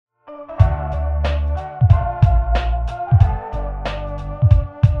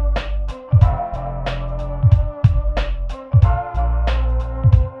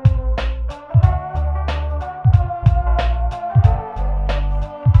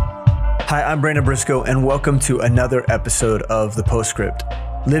Hi, I'm Brandon Briscoe, and welcome to another episode of The Postscript,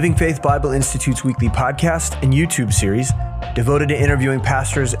 Living Faith Bible Institute's weekly podcast and YouTube series devoted to interviewing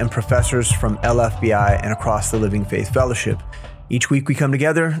pastors and professors from LFBI and across the Living Faith Fellowship. Each week we come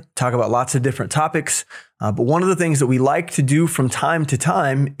together, talk about lots of different topics, but one of the things that we like to do from time to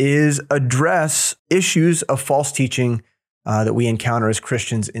time is address issues of false teaching that we encounter as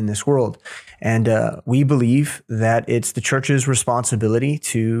Christians in this world. And we believe that it's the church's responsibility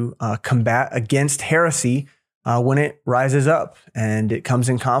to combat against heresy when it rises up and it comes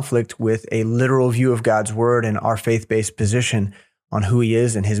in conflict with a literal view of God's word and our faith-based position on who he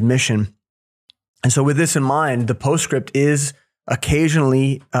is and his mission. And so with this in mind, the postscript is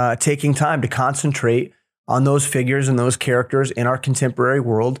occasionally taking time to concentrate on those figures and those characters in our contemporary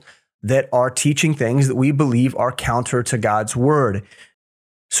world that are teaching things that we believe are counter to God's word.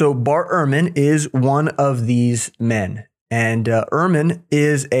 So Bart Ehrman is one of these men. And Ehrman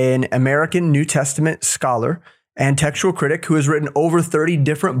is an American New Testament scholar and textual critic who has written over 30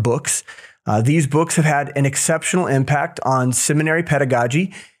 different books. These books have had an exceptional impact on seminary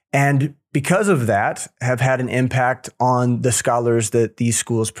pedagogy, and because of that, have had an impact on the scholars that these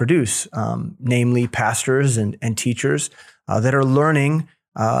schools produce, namely pastors and teachers that are learning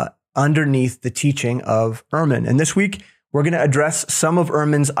underneath the teaching of Ehrman. And this week, we're going to address some of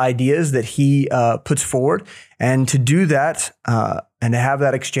Ehrman's ideas that he puts forward. And to do that and to have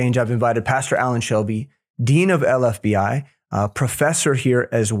that exchange, I've invited Pastor Alan Shelby, Dean of LFBI, professor here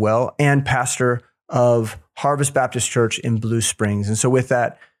as well, and pastor of Harvest Baptist Church in Blue Springs. And so with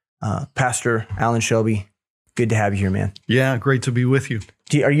that, Pastor Alan Shelby, good to have you here, man. Yeah, great to be with you.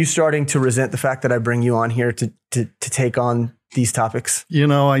 Are you starting to resent the fact that I bring you on here to take on these topics? You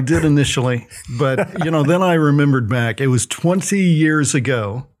know, I did initially, but, then I remembered back. It was 20 years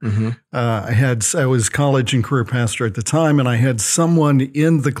ago. Mm-hmm. I was college and career pastor at the time, and I had someone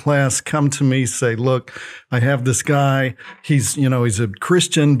in the class come to me, say, look, I have this guy. He's a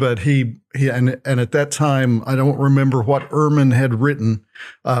Christian, but he at that time, I don't remember what Ehrman had written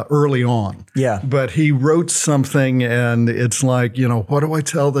early on. Yeah. But he wrote something, and it's like, what do I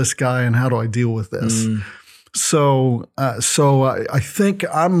tell this guy and how do I deal with this? So I think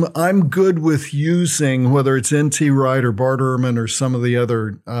I'm good with using, whether it's N.T. Wright or Bart Ehrman or some of the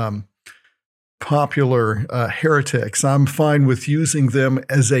other popular heretics. I'm fine with using them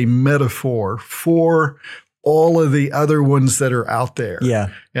as a metaphor for all of the other ones that are out there. Yeah.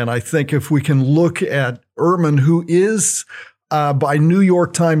 And I think if we can look at Ehrman, who is by New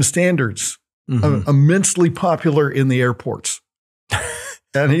York Times standards, immensely popular in the airports.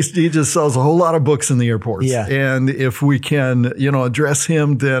 And he just sells a whole lot of books in the airports. Yeah. And if we can, address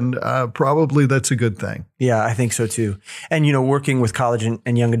him, then probably that's a good thing. Yeah, I think so too. And, working with college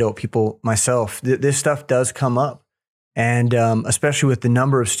and young adult people myself, this stuff does come up. And especially with the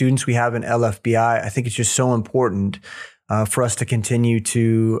number of students we have in LFBI, I think it's just so important for us to continue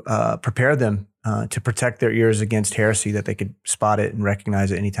to prepare them to protect their ears against heresy, that they could spot it and recognize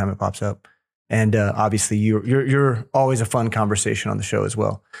it anytime it pops up. And obviously, you're always a fun conversation on the show as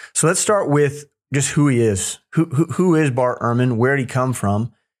well. So let's start with just who he is. Who is Bart Ehrman? Where did he come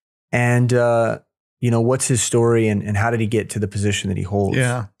from? And what's his story? And how did he get to the position that he holds?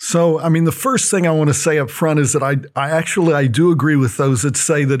 Yeah. So the first thing I want to say up front is that I do agree with those that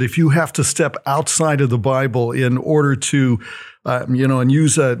say that if you have to step outside of the Bible in order to and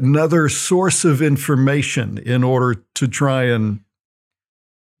use another source of information in order to try and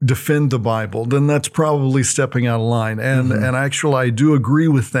defend the Bible, then that's probably stepping out of line. And actually, I do agree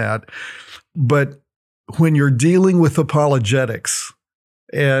with that. But when you're dealing with apologetics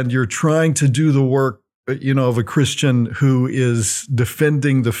and you're trying to do the work, of a Christian who is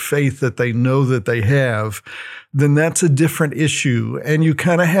defending the faith that they know that they have, then that's a different issue. And you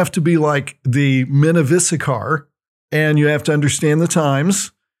kind of have to be like the men of Issachar, and you have to understand the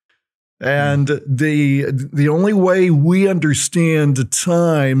times. And the only way we understand the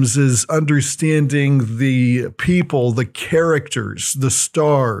times is understanding the people, the characters, the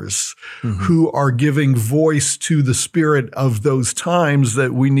stars who are giving voice to the spirit of those times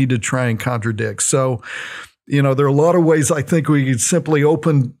that we need to try and contradict. So, there are a lot of ways I think we could simply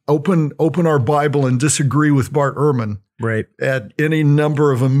open our Bible and disagree with Bart Ehrman. Right. At any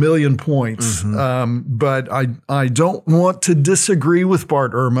number of a million points. But I don't want to disagree with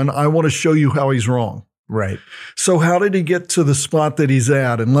Bart Ehrman. I want to show you how he's wrong. Right. So how did he get to the spot that he's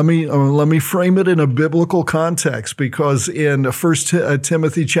at? And let me frame it in a biblical context, because in 1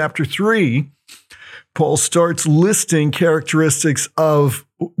 Timothy chapter 3, Paul starts listing characteristics of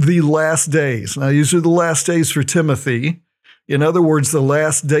the last days. Now, these are the last days for Timothy. In other words, the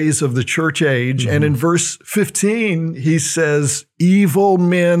last days of the church age. And in verse 15, he says, evil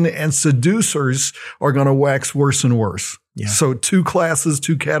men and seducers are going to wax worse and worse. Yeah. So two classes,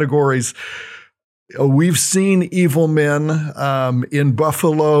 two categories. We've seen evil men in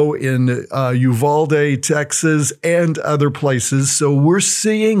Buffalo, in Uvalde, Texas, and other places. So we're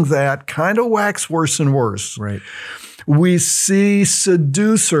seeing that kind of wax worse and worse. Right. We see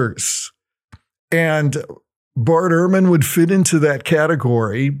seducers. And Bart Ehrman would fit into that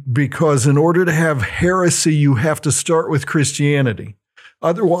category because in order to have heresy, you have to start with Christianity.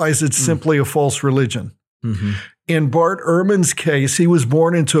 Otherwise, it's simply a false religion. Mm-hmm. In Bart Ehrman's case, he was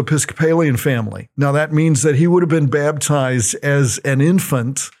born into an Episcopalian family. Now, that means that he would have been baptized as an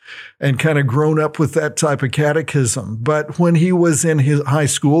infant and kind of grown up with that type of catechism. But when he was in his high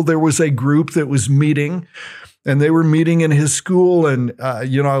school, there was a group that was meeting, and they were meeting in his school, and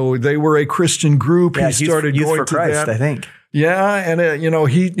they were a Christian group. Yeah, he started Youth going for to Christ, that. I think. Yeah, and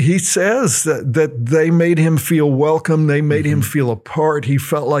he says that they made him feel welcome. They made him feel a part. He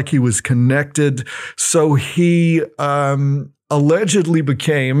felt like he was connected. So he allegedly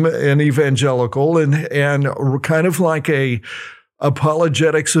became an evangelical and kind of like a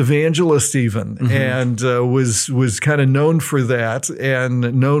apologetics evangelist even, and was kind of known for that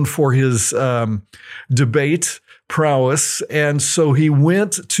and known for his debate prowess. And so he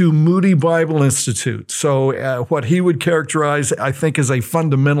went to Moody Bible Institute. So what he would characterize, I think, as a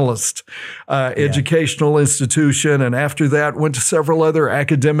fundamentalist educational institution. And after that, went to several other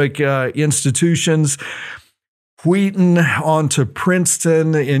academic institutions. Wheaton on to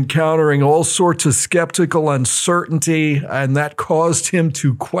Princeton, encountering all sorts of skeptical uncertainty, and that caused him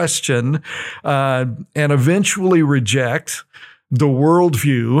to question and eventually reject the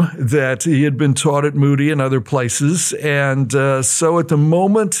worldview that he had been taught at Moody and other places. And so at the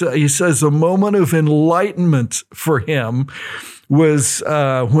moment, he says the moment of enlightenment for him was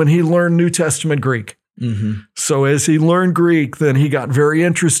when he learned New Testament Greek. So as he learned Greek, then he got very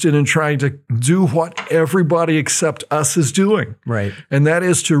interested in trying to do what everybody except us is doing. Right. And that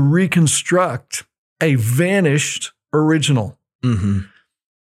is to reconstruct a vanished original.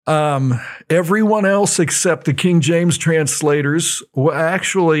 Everyone else except the King James translators, well,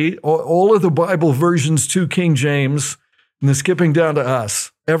 actually, all of the Bible versions to King James, and then skipping down to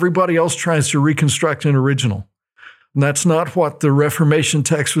us, everybody else tries to reconstruct an original. And that's not what the Reformation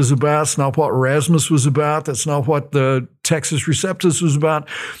text was about. It's not what Erasmus was about. That's not what the Textus Receptus was about.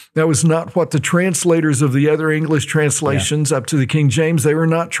 That was not what the translators of the other English translations up to the King James, they were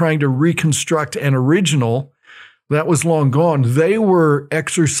not trying to reconstruct an original. That was long gone. They were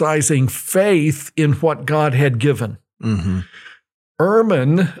exercising faith in what God had given.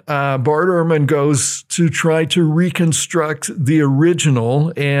 Ehrman, Bart Ehrman, goes to try to reconstruct the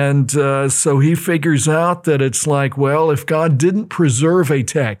original. And so he figures out that it's like, well, if God didn't preserve a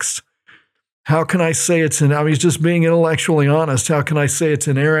text, how can I say it's he's just being intellectually honest. How can I say it's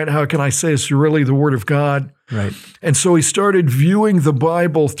inerrant? How can I say it's really the Word of God? Right. And so he started viewing the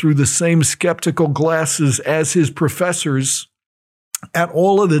Bible through the same skeptical glasses as his professors at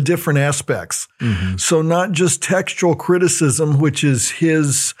all of the different aspects. So not just textual criticism, which is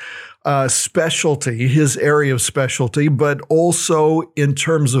his specialty, his area of specialty, but also in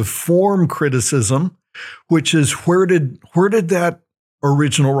terms of form criticism, which is where did that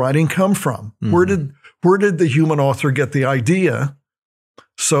original writing come from? Where did the human author get the idea?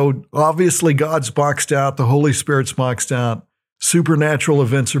 So obviously God's boxed out, the Holy Spirit's boxed out, supernatural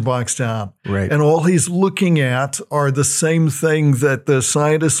events are boxed out. Right. And all he's looking at are the same thing that the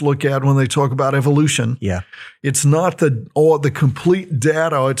scientists look at when they talk about evolution. Yeah. It's not all the complete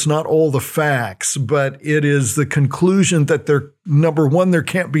data, it's not all the facts, but it is the conclusion that number one, there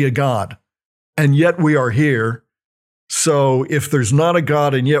can't be a God, and yet we are here. So if there's not a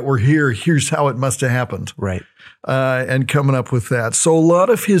God and yet we're here, here's how it must have happened. Right. And coming up with that. So a lot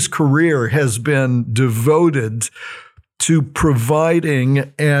of his career has been devoted to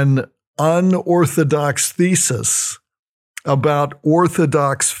providing an unorthodox thesis about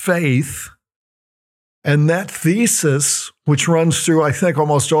orthodox faith. And that thesis, which runs through, I think,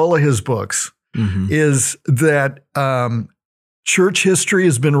 almost all of his books, is that church history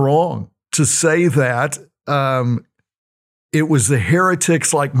has been wrong to say that it was the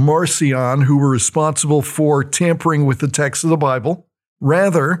heretics like Marcion who were responsible for tampering with the text of the Bible.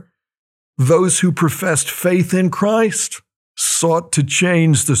 Rather, those who professed faith in Christ sought to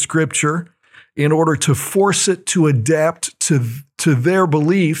change the Scripture in order to force it to adapt to their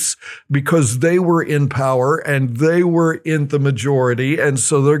beliefs because they were in power and they were in the majority. And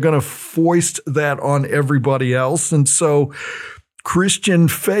so they're going to foist that on everybody else. And so Christian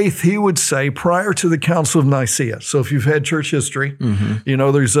faith, he would say, prior to the Council of Nicaea. So if you've had church history,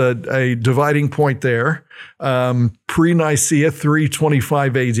 there's a dividing point there. Pre-Nicaea,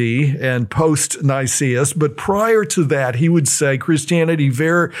 325 AD, and post-Nicaea. But prior to that, he would say Christianity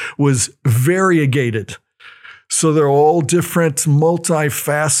was variegated. So they're all different,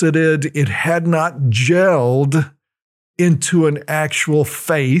 multifaceted. It had not gelled into an actual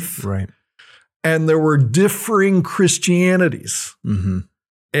faith. Right. And there were differing Christianities.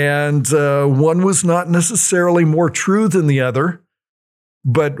 And one was not necessarily more true than the other,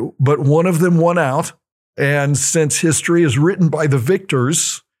 but one of them won out. And since history is written by the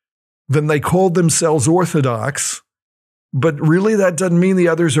victors, then they called themselves Orthodox. But really, that doesn't mean the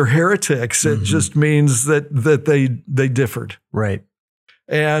others are heretics. It just means that they differed. Right.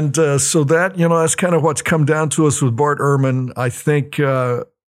 And so that, that's kind of what's come down to us with Bart Ehrman. I think,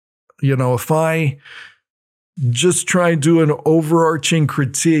 if I just try and do an overarching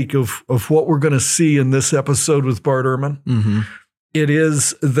critique of what we're going to see in this episode with Bart Ehrman, it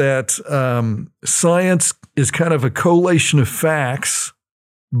is that science is kind of a collation of facts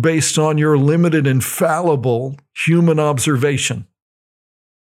based on your limited and fallible human observation,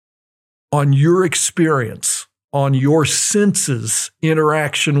 on your experience, on your senses'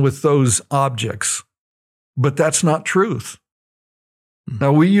 interaction with those objects. But that's not truth.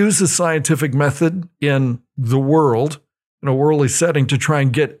 Now, we use the scientific method in the world, in a worldly setting, to try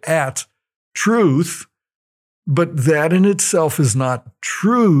and get at truth, but that in itself is not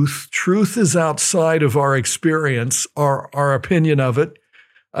truth. Truth is outside of our experience, our opinion of it,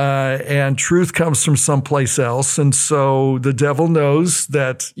 and truth comes from someplace else. And so the devil knows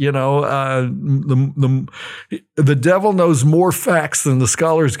that, the devil knows more facts than the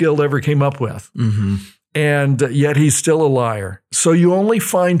Scholars Guild ever came up with. And yet he's still a liar. So you only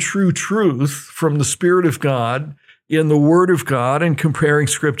find true truth from the Spirit of God in the Word of God and comparing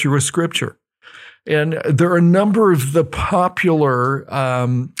Scripture with Scripture. And there are a number of the popular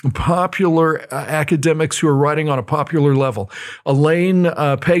academics who are writing on a popular level. Elaine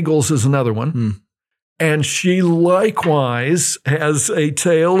Pagels is another one. And she likewise has a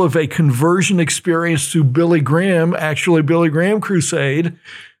tale of a conversion experience to Billy Graham crusade,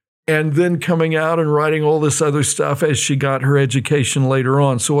 and then coming out and writing all this other stuff as she got her education later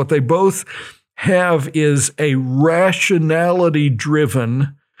on. So what they both have is a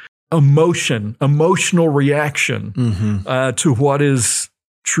rationality-driven emotional reaction to what is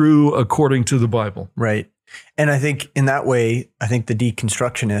true according to the Bible. Right. And I think in that way, the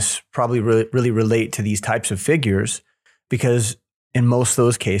deconstructionists probably really relate to these types of figures, because in most of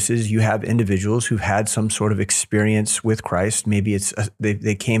those cases, you have individuals who've had some sort of experience with Christ. Maybe it's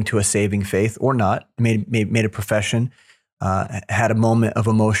they came to a saving faith or not, made a profession, had a moment of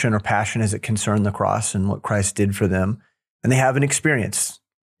emotion or passion as it concerned the cross and what Christ did for them. And they have an experience,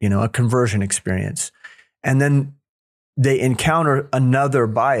 a conversion experience. And then they encounter another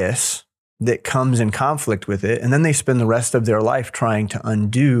bias that comes in conflict with it. And then they spend the rest of their life trying to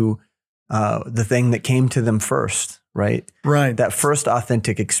undo the thing that came to them first. Right. That first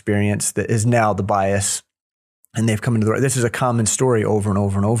authentic experience that is now the bias, and they've come into the right. This is a common story over and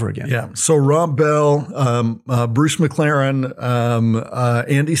over and over again. Yeah. So Rob Bell, Bruce McLaren,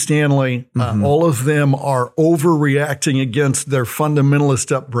 Andy Stanley, all of them are overreacting against their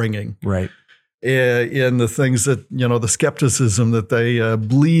fundamentalist upbringing. Right. In the things that, the skepticism that they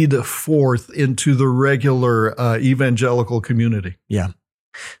bleed forth into the regular evangelical community. Yeah.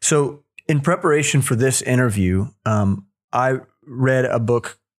 So in preparation for this interview, I read a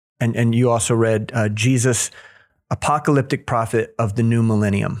book, and you also read Jesus, Apocalyptic Prophet of the New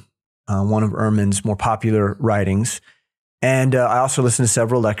Millennium, one of Ehrman's more popular writings. And I also listened to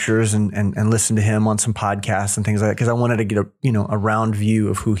several lectures and listened to him on some podcasts and things like that, because I wanted to get a round view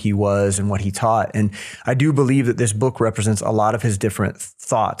of who he was and what he taught. And I do believe that this book represents a lot of his different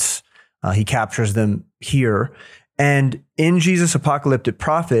thoughts. He captures them here. And in Jesus, Apocalyptic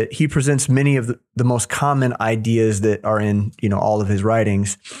Prophet, he presents many of the most common ideas that are in, all of his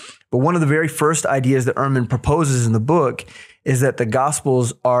writings. But one of the very first ideas that Ehrman proposes in the book is that the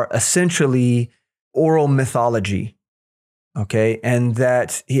Gospels are essentially oral mythology. Okay. And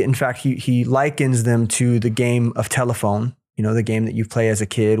that he likens them to the game of telephone, the game that you play as a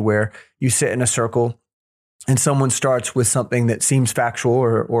kid where you sit in a circle and someone starts with something that seems factual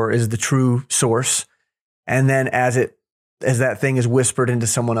or is the true source. And then as that thing is whispered into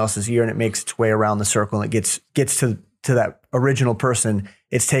someone else's ear and it makes its way around the circle and it gets to that original person,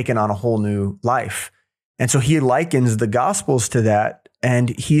 it's taken on a whole new life. And so he likens the Gospels to that.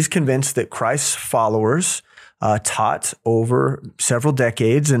 And he's convinced that Christ's followers taught over several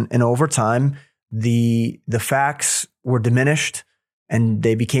decades and over time, the facts were diminished. and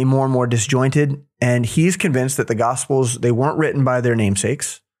they became more and more disjointed. And he's convinced that the Gospels, they weren't written by their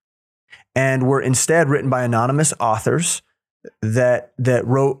namesakes and were instead written by anonymous authors that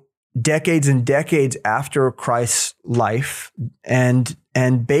wrote decades and decades after Christ's life. And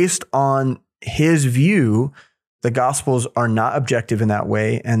based on his view, the Gospels are not objective in that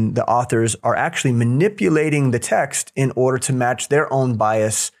way. And the authors are actually manipulating the text in order to match their own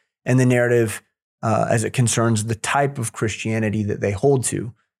bias and the narrative as it concerns the type of Christianity that they hold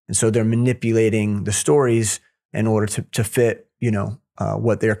to. And so they're manipulating the stories in order to fit,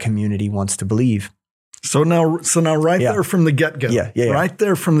 what their community wants to believe. So now there from the get-go, right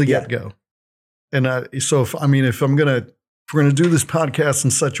there from the get-go. And so if we're going to do this podcast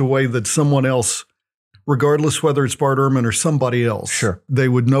in such a way that someone else, regardless whether it's Bart Ehrman or somebody else, sure, they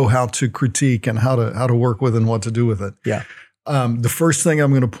would know how to critique and how to work with and what to do with it. Yeah. The first thing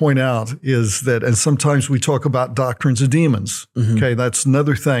I'm going to point out is that, and sometimes we talk about doctrines of demons. Mm-hmm. Okay, that's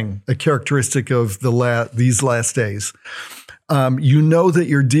another thing, a characteristic of these last days. You know that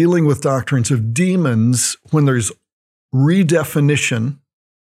you're dealing with doctrines of demons when there's redefinition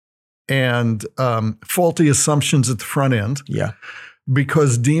and faulty assumptions at the front end. Yeah.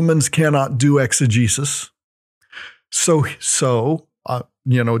 Because demons cannot do exegesis. So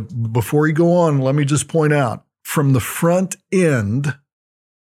before you go on, let me just point out, from the front end,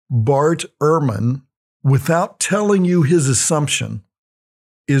 Bart Ehrman, without telling you his assumption,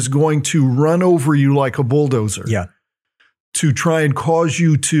 is going to run over you like a bulldozer. Yeah. To try and cause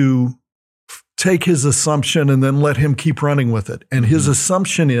you to take his assumption and then let him keep running with it. And his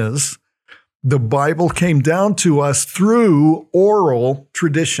assumption is the Bible came down to us through oral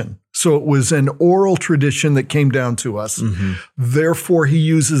tradition. So it was an oral tradition that came down to us. Mm-hmm. Therefore, he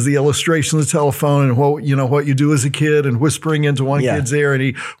uses the illustration of the telephone and what you do as a kid and whispering into one kid's ear, and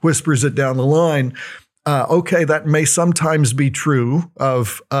he whispers it down the line. Okay, that may sometimes be true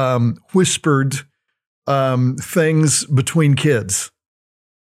of whispered things between kids.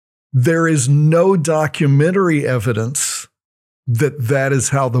 There is no documentary evidence that is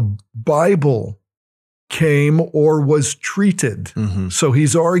how the Bible came or was treated. Mm-hmm. So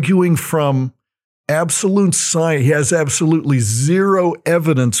he's arguing from absolute science. He has absolutely zero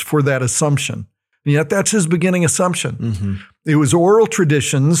evidence for that assumption. And yet that's his beginning assumption. Mm-hmm. It was oral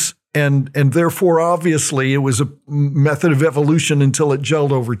traditions, and therefore, obviously, it was a method of evolution until it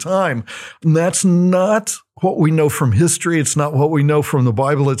gelled over time. And that's not what we know from history. It's not what we know from the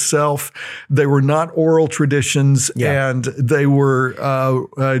Bible itself. They were not oral traditions, and they were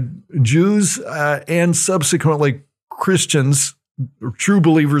Jews and subsequently Christians, true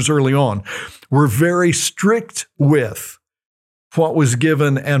believers early on, were very strict with what was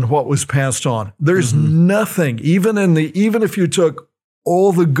given and what was passed on. There's nothing, even if you took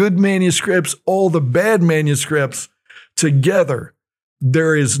all the good manuscripts, all the bad manuscripts together,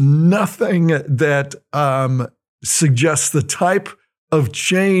 there is nothing that suggests the type of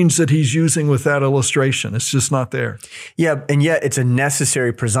change that he's using with that illustration. It's just not there. Yeah, and yet it's a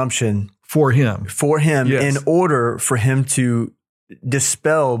necessary presumption for him. In order for him to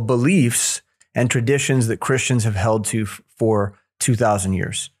dispel beliefs and traditions that Christians have held to for 2,000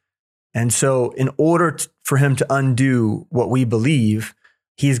 years. And so in order for him to undo what we believe,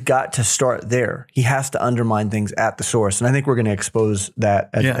 he's got to start there. He has to undermine things at the source. And I think we're going to expose that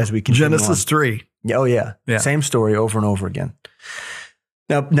as we continue Genesis 3. Oh, yeah. Same story over and over again.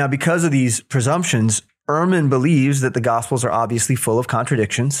 Now, because of these presumptions, Ehrman believes that the Gospels are obviously full of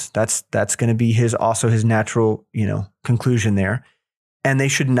contradictions. That's going to be his natural, conclusion there. And they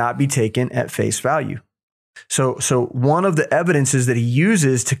should not be taken at face value. So one of the evidences that he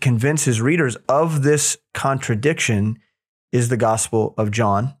uses to convince his readers of this contradiction is the Gospel of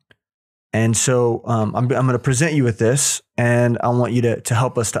John. And so I'm going to present you with this, and I want you to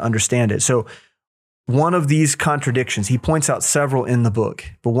help us to understand it. So one of these contradictions, he points out several in the book,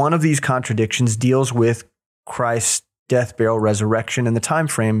 but one of these contradictions deals with Christ's death, burial, resurrection, and the time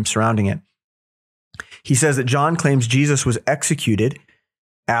frame surrounding it. He says that John claims Jesus was executed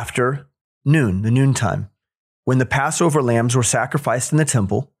after noon, the noontime, when the Passover lambs were sacrificed in the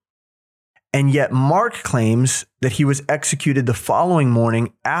temple. And yet Mark claims that he was executed the following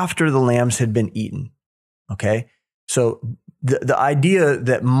morning after the lambs had been eaten. Okay? So the idea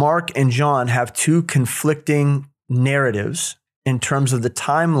that Mark and John have two conflicting narratives in terms of the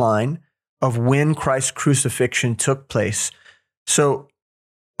timeline of when Christ's crucifixion took place. So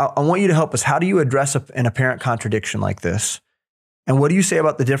I want you to help us. How do you address an apparent contradiction like this? And what do you say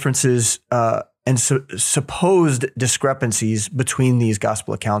about the differences and supposed discrepancies between these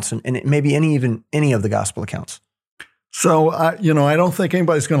gospel accounts and maybe any of the gospel accounts? So, I don't think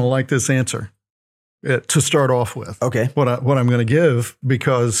anybody's going to like this answer. to start off with. Okay. What I'm going to give,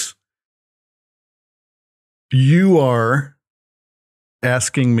 because you are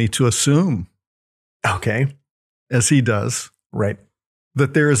asking me to assume, Okay. as he does, Right.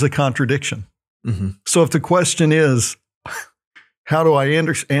 that there is a contradiction. Mm-hmm. So if the question is, how do I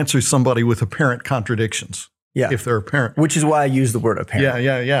answer somebody with apparent contradictions? Yeah. If they're apparent. Which is why I use the word apparent.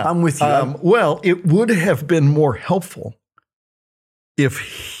 Yeah. I'm with you. Well, it would have been more helpful if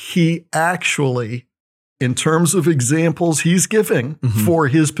he actually, in terms of examples he's giving for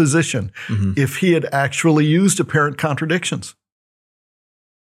his position, if he had actually used apparent contradictions.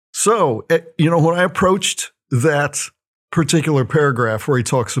 So, when I approached that particular paragraph where he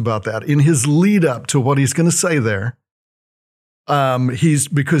talks about that, in his lead up to what he's going to say there,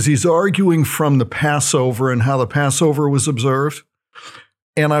 because he's arguing from the Passover and how the Passover was observed.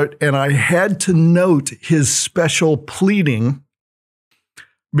 And I had to note his special pleading,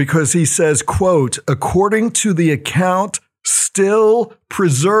 because he says, quote, according to the account still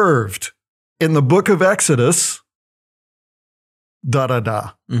preserved in the book of Exodus,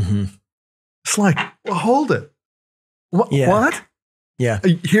 Mm-hmm. It's like, well, hold it. Yeah. What? Yeah.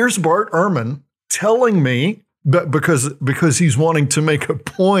 Here's Bart Ehrman telling me, because he's wanting to make a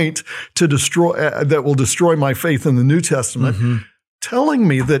point to destroy that will destroy my faith in the New Testament, telling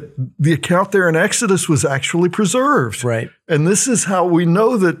me that the account there in Exodus was actually preserved. Right. And this is how we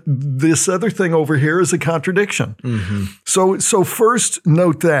know that this other thing over here is a contradiction. So first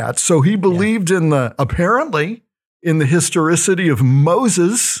note that. So he believed apparently in the historicity of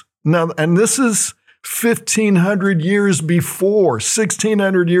Moses. Now, and this is 1,500 years before,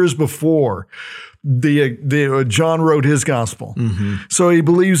 1,600 years before John wrote his gospel. So he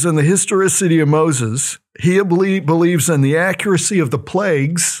believes in the historicity of Moses. He believes in the accuracy of the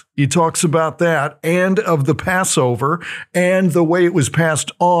plagues. He talks about that, and of the Passover, and the way it was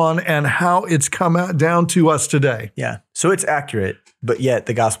passed on, and how it's come out down to us today. Yeah. So it's accurate, but yet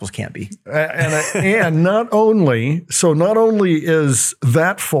the Gospels can't be. And not only is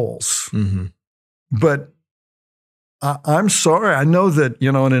that false, but I'm sorry. I know that,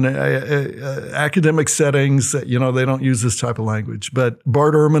 in academic settings that, they don't use this type of language, but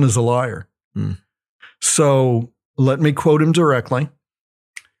Bart Ehrman is a liar. So let me quote him directly.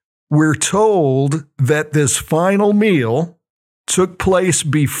 We're told that this final meal took place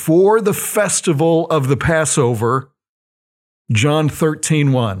before the festival of the Passover, John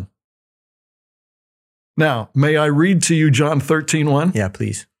 13:1. Now, may I read to you John 13:1? Yeah,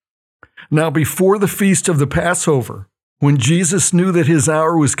 please. Now, before the feast of the Passover, when Jesus knew that his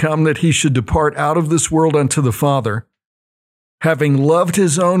hour was come that he should depart out of this world unto the Father, having loved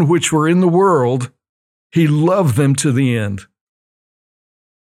his own which were in the world, he loved them to the end.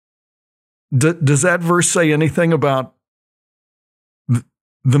 Does that verse say anything about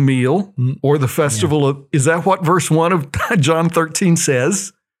the meal or the festival? Is that what verse 1 of John 13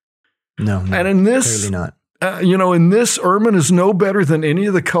 says? No, and in this, clearly not. In this, Ehrman is no better than any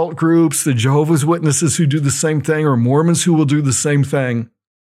of the cult groups, the Jehovah's Witnesses who do the same thing, or Mormons who will do the same thing.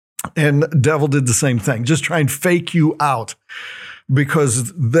 And the devil did the same thing. Just try and fake you out,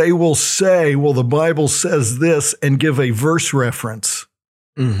 because they will say, well, the Bible says this, and give a verse reference.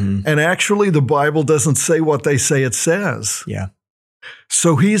 And actually, the Bible doesn't say what they say it says. Yeah.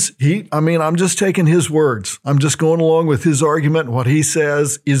 So I'm just taking his words. I'm just going along with his argument, what he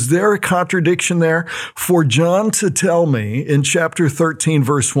says. Is there a contradiction there? For John to tell me in chapter 13,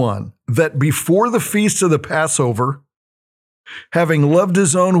 verse 1, that before the feast of the Passover, having loved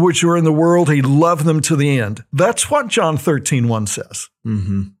his own which were in the world, he loved them to the end. That's what John 13:1 says.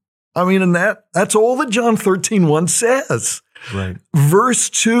 And that's all that John 13:1 says. Right.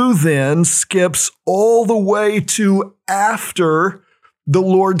 Verse 2 then skips all the way to after the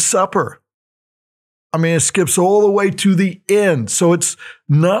Lord's Supper. It skips all the way to the end. So it's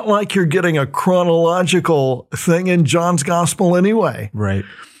not like you're getting a chronological thing in John's gospel anyway. Right.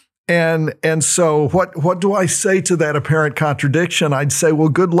 And so what do I say to that apparent contradiction? I'd say, well,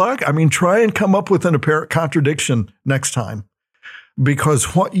 good luck. Try and come up with an apparent contradiction next time,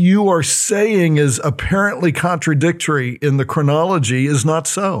 because what you are saying is apparently contradictory in the chronology is not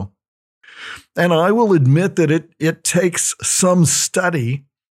so. And I will admit that it takes some study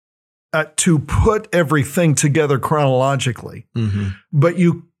to put everything together chronologically. But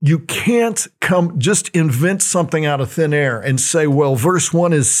you can't just invent something out of thin air and say, well, verse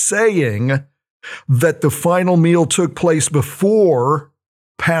 1 is saying that the final meal took place before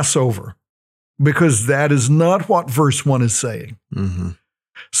Passover, because that is not what verse 1 is saying.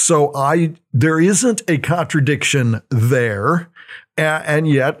 So there isn't a contradiction there, and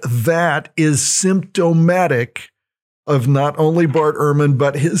yet that is symptomatic of not only Bart Ehrman,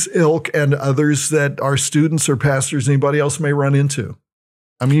 but his ilk and others that our students or pastors, anybody else may run into.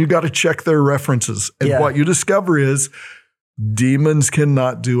 I mean, you got to check their references. And what you discover is demons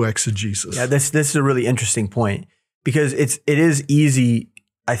cannot do exegesis. Yeah, this is a really interesting point, because it is easy,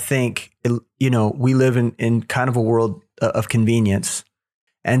 I think, we live in kind of a world of convenience.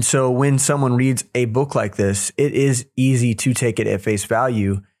 And so when someone reads a book like this, it is easy to take it at face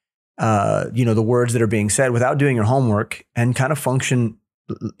value, the words that are being said without doing your homework, and kind of function,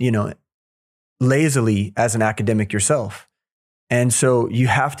 lazily as an academic yourself. And so you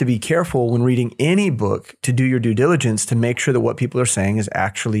have to be careful when reading any book to do your due diligence to make sure that what people are saying is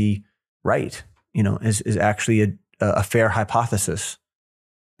actually right, is actually a fair hypothesis.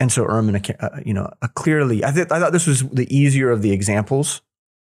 And so Ehrman, clearly, I thought this was the easier of the examples.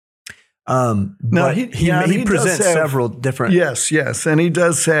 But he presents several different. Yes. And he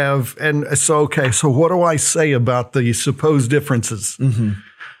does have, and so what do I say about the supposed differences?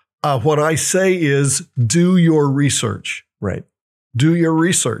 Mm-hmm. What I say is do your research. Right. Do your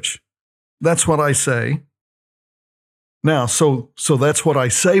research. That's what I say. Now, so that's what I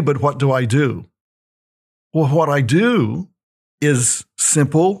say, but what do I do? Well, what I do is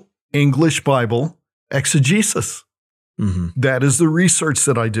simple English Bible exegesis. Mm-hmm. That is the research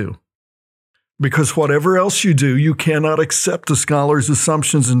that I do. Because whatever else you do, you cannot accept a scholar's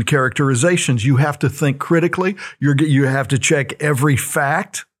assumptions and characterizations. You have to think critically. You have to check every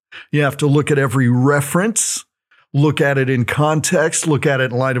fact. You have to look at every reference. Look at it in context, look at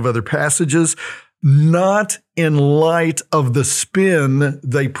it in light of other passages, not in light of the spin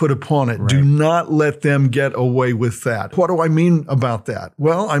they put upon it. Right. Do not let them get away with that. What do I mean about that?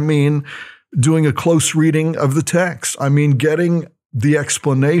 Well, I mean doing a close reading of the text. I mean getting the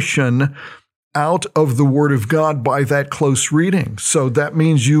explanation out of the Word of God by that close reading. So that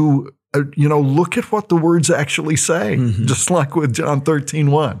means you look at what the words actually say, mm-hmm. just like with John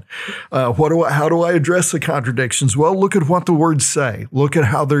 13:1. How do I address the contradictions? Well, look at what the words say. Look at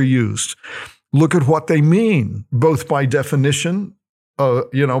how they're used. Look at what they mean, both by definition,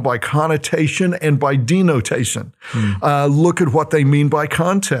 by connotation and by denotation. Look at what they mean by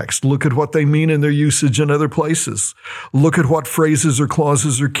context. Look at what they mean in their usage in other places. Look at what phrases or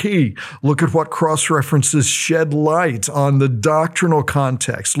clauses are key. Look at what cross-references shed light on the doctrinal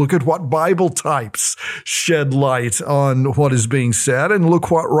context. Look at what Bible types shed light on what is being said. And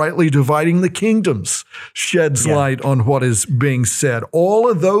look what rightly dividing the kingdoms sheds light on what is being said. All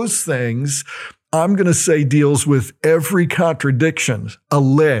of those things, I'm going to say, deals with every contradiction,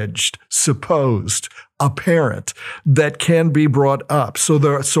 alleged, supposed, apparent, that can be brought up. So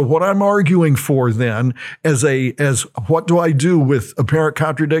what I'm arguing for then, as what do I do with apparent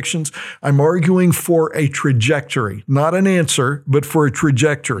contradictions? I'm arguing for a trajectory, not an answer, but for a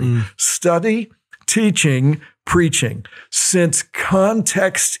trajectory. Study, teaching, preaching. Since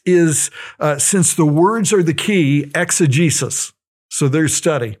context is, since the words are the key, exegesis. So there's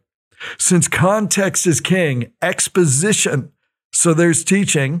study. Since context is king, exposition, so there's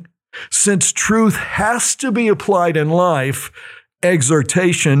teaching. Since truth has to be applied in life,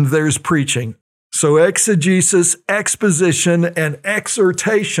 exhortation, there's preaching. So exegesis, exposition, and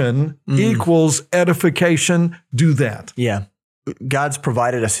exhortation equals edification. Do that. Yeah. God's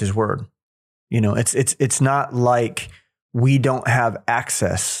provided us his word. It's not like we don't have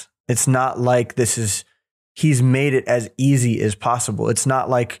access. It's not like he's made it as easy as possible. It's not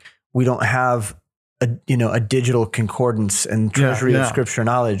like we don't have a digital concordance and treasury of scripture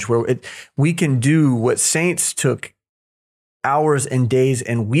knowledge where we can do what saints took hours and days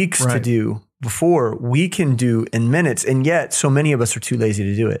and weeks to do before, we can do in minutes. And yet so many of us are too lazy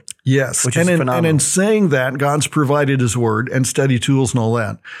to do it. Yes. Which is phenomenal. And in saying that, God's provided his word and study tools and all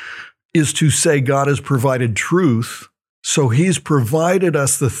that is to say God has provided truth. So he's provided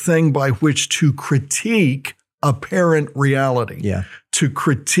us the thing by which to critique apparent reality. Yeah. To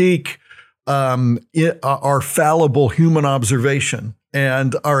critique our fallible human observation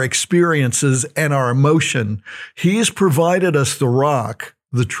and our experiences and our emotion. He's provided us the rock,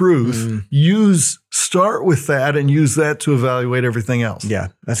 the truth. Start with that and use that to evaluate everything else. Yeah,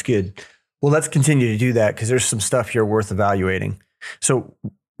 that's good. Well, let's continue to do that because there's some stuff here worth evaluating. So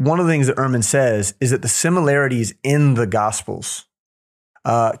one of the things that Ehrman says is that the similarities in the Gospels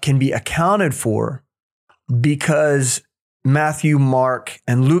can be accounted for because Matthew, Mark,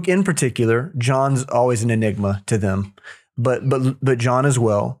 and Luke in particular, John's always an enigma to them, but John as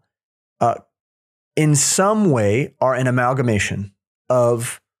well, in some way are an amalgamation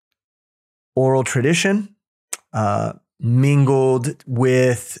of oral tradition, mingled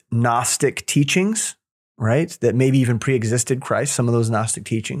with Gnostic teachings, right? That maybe even pre-existed Christ, some of those Gnostic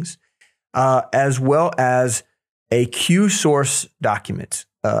teachings, as well as a Q source document,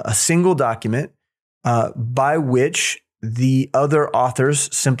 a single document by which the other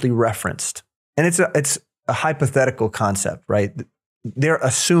authors simply referenced. And it's a hypothetical concept, right? They're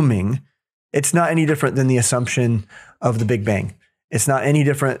assuming it's not any different than the assumption of the Big Bang. It's not any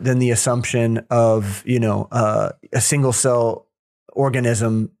different than the assumption of, a single cell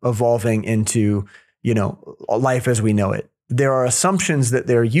organism evolving into, life as we know it. There are assumptions that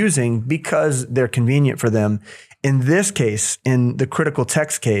they're using because they're convenient for them. In this case, in the critical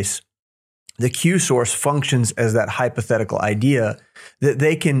text case, the Q source functions as that hypothetical idea that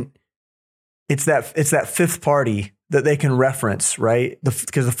they can, it's that fifth party that they can reference, right?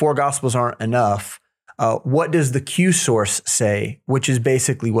 Because the four gospels aren't enough. What does the Q source say? Which is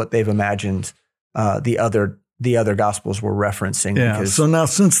basically what they've imagined the other gospels were referencing. Yeah. So now,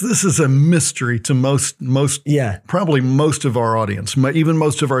 since this is a mystery to most, probably most of our audience, even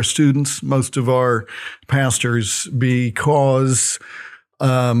most of our students, most of our pastors, because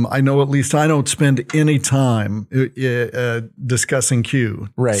I know at least I don't spend any time discussing Q.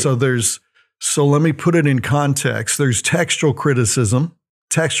 Right. So let me put it in context. There's textual criticism.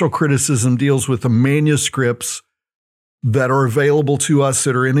 Textual criticism deals with the manuscripts that are available to us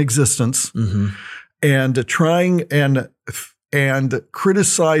that are in existence, mm-hmm. and trying and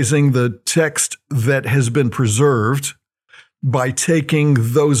criticizing the text that has been preserved by taking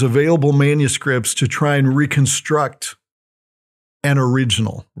those available manuscripts to try and reconstruct an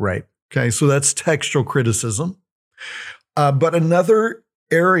original. Right. Okay. So that's textual criticism. But another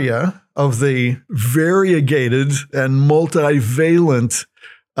area of the variegated and multivalent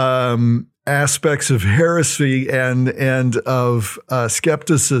aspects of heresy and of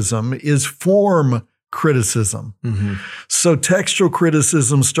skepticism is form criticism. Mm-hmm. So textual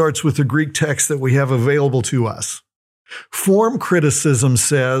criticism starts with the Greek text that we have available to us. Form criticism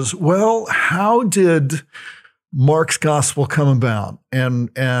says, well, how did Mark's gospel come about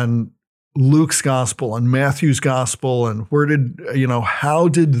and Luke's gospel and Matthew's gospel, and how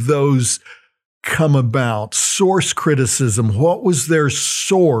did those come about? Source criticism. What was their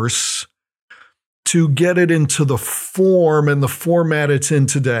source to get it into the form and the format it's in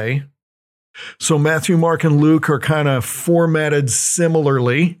today? So Matthew, Mark, and Luke are kind of formatted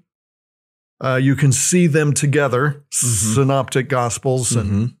similarly. You can see them together, mm-hmm. synoptic gospels, mm-hmm.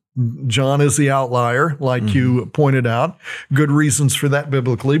 and John is the outlier, like mm-hmm. you pointed out. Good reasons for that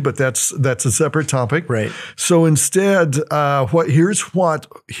biblically, but that's a separate topic. Right. So instead, here is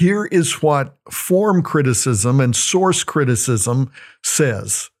what form criticism and source criticism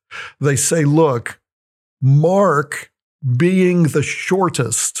says. They say, look, Mark, being the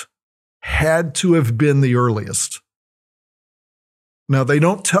shortest, had to have been the earliest. Now, they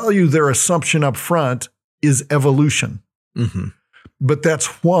don't tell you their assumption up front is evolution. Mm-hmm. But that's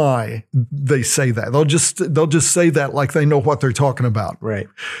why they say that. They'll just say that like they know what they're talking about. Right.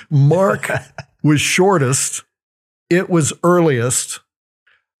 Mark was shortest. It was earliest.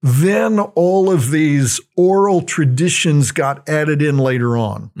 Then all of these oral traditions got added in later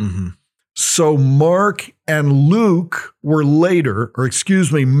on. Mm-hmm. So Mark and Luke were later,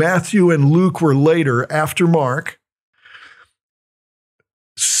 Matthew and Luke were later after Mark.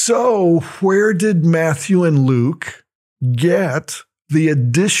 So where did Matthew and Luke get the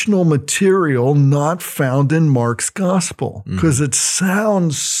additional material not found in Mark's gospel? Because it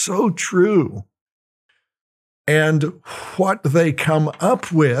sounds so true. And what they come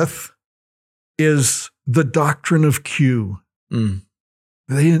up with is the doctrine of Q. Mm.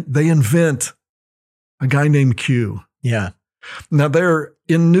 They invent a guy named Q. Yeah. Now, they're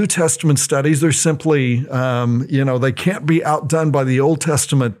in New Testament studies, they're simply, they can't be outdone by the Old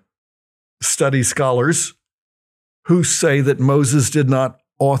Testament study scholars who say that Moses did not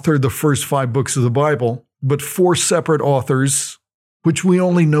author the first 5 books of the Bible, but 4 separate authors, which we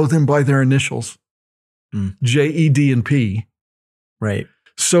only know them by their initials, J, E, D, and P. Right.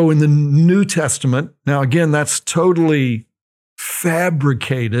 So in the New Testament, now again, that's totally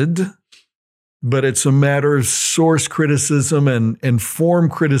fabricated, but it's a matter of source criticism and form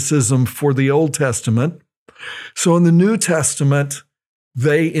criticism for the Old Testament. So in the New Testament,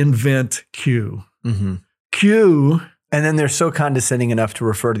 they invent Q. Mm-hmm. Q. And then they're so condescending enough to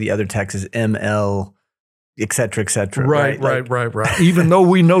refer to the other texts as ML, et cetera, et cetera. Right. Even though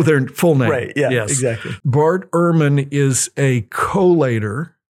we know their full name. Right, yeah, yes. Exactly. Bart Ehrman is a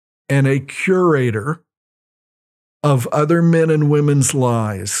collator and a curator of other men and women's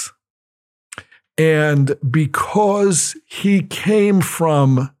lies. And because he came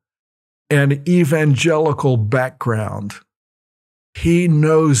from an evangelical background, he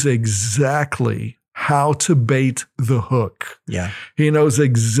knows exactly how to bait the hook. Yeah. He knows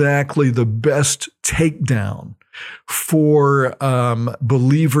exactly the best takedown for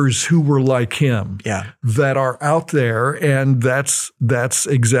believers who were like him that are out there. And that's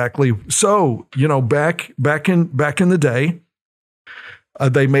exactly so. Back in the day,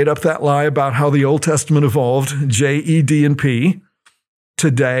 they made up that lie about how the Old Testament evolved, JED&P.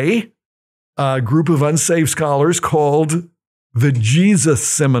 Today, a group of unsaved scholars called the Jesus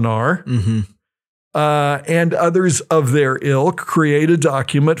Seminar and others of their ilk create a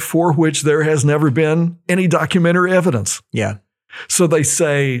document for which there has never been any documentary evidence. Yeah. So they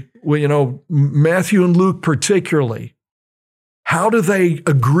say, well, Matthew and Luke particularly, how do they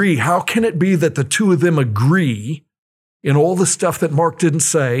agree? How can it be that the two of them agree in all the stuff that Mark didn't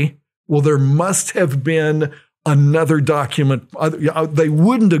say? Well, there must have been another document. They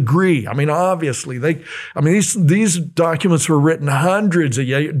wouldn't agree. I mean, obviously, these documents were written hundreds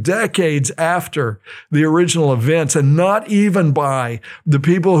of decades after the original events, and not even by the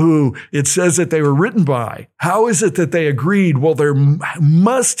people who it says that they were written by. How is it that they agreed? Well, there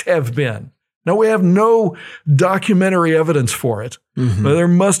must have been. Now, we have no documentary evidence for it, but there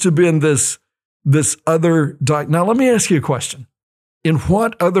must have been this other Now, let me ask you a question. In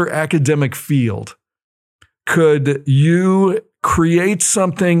what other academic field could you create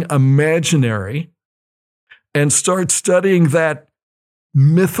something imaginary and start studying that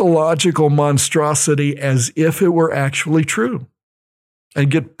mythological monstrosity as if it were actually true and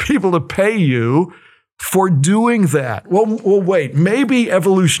get people to pay you for doing that? Well, wait, maybe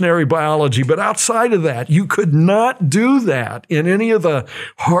evolutionary biology, but outside of that, you could not do that in any of the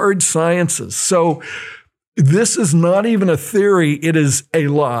hard sciences. So this is not even a theory, it is a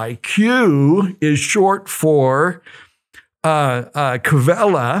lie. Q is short for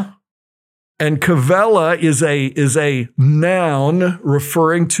Cavella, and Cavella is a noun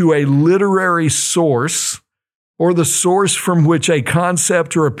referring to a literary source or the source from which a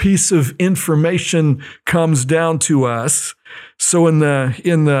concept or a piece of information comes down to us. So in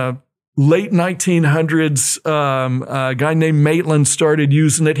the late 1900s, a guy named Maitland started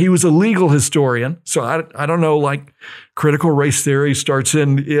using it. He was a legal historian. So I don't know, like critical race theory starts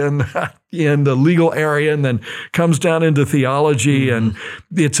in the legal area and then comes down into theology. And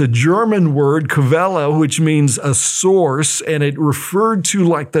it's a German word, Quelle, which means a source. And it referred to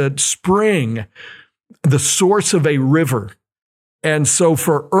like the spring, the source of a river. And so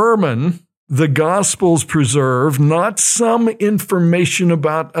for Ehrman, the Gospels preserve not some information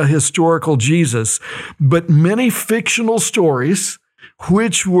about a historical Jesus, but many fictional stories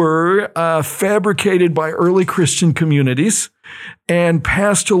which were fabricated by early Christian communities and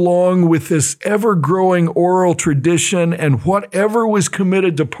passed along with this ever-growing oral tradition, and whatever was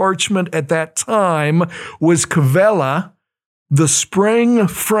committed to parchment at that time was Quelle, the spring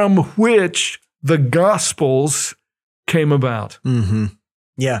from which the Gospels came about.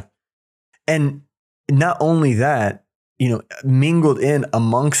 Yeah. And not only that, mingled in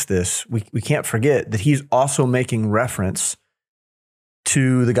amongst this, we can't forget that he's also making reference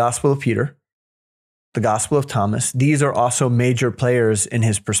to the Gospel of Peter, the Gospel of Thomas. These are also major players in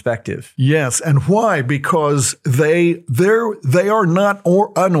his perspective. Yes. And why? Because they are not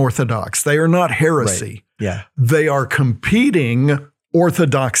unorthodox. They are not heresy. Right. Yeah. They are competing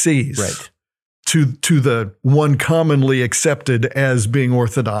orthodoxies. Right. To the one commonly accepted as being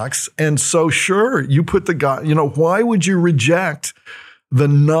orthodox. And so, sure, you put why would you reject the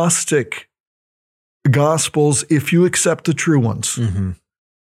Gnostic Gospels if you accept the true ones?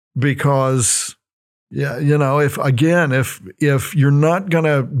 Because, if you're not going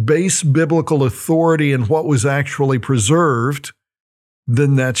to base biblical authority in what was actually preserved,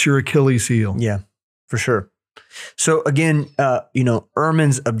 then that's your Achilles heel. Yeah, for sure. So again,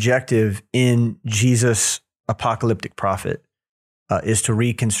 Ehrman's objective in Jesus' apocalyptic prophet is to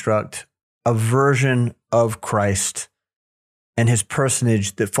reconstruct a version of Christ and his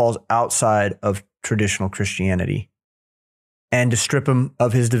personage that falls outside of traditional Christianity, and to strip him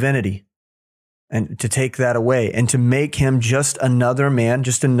of his divinity and to take that away and to make him just another man,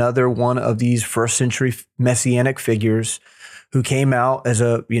 just another one of these first century messianic figures who came out as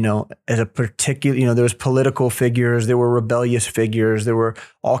a particular, there was political figures, there were rebellious figures, there were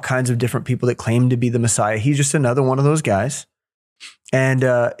all kinds of different people that claimed to be the Messiah. He's just another one of those guys.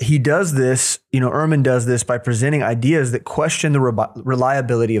 And he does this, Ehrman does this by presenting ideas that question the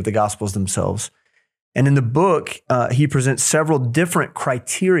reliability of the Gospels themselves. And in the book, he presents several different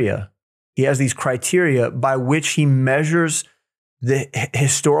criteria. He has these criteria by which he measures the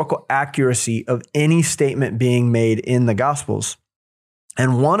historical accuracy of any statement being made in the Gospels.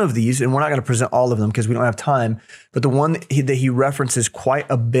 And one of these, and we're not going to present all of them because we don't have time, but the one that he references quite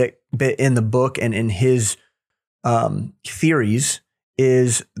a bit in the book and in his theories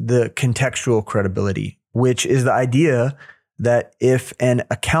is the contextual credibility which is the idea that if an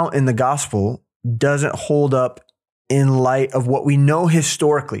account in the gospel doesn't hold up in light of what we know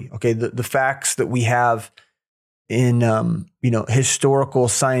historically, okay, the facts that we have in historical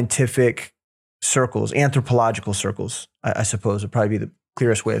scientific circles, anthropological circles, I suppose would probably be the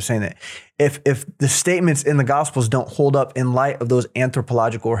clearest way of saying that. If the statements in the Gospels don't hold up in light of those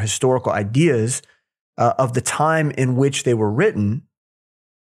anthropological or historical ideas of the time in which they were written,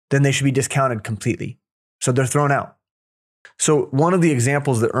 then they should be discounted completely. So they're thrown out. So one of the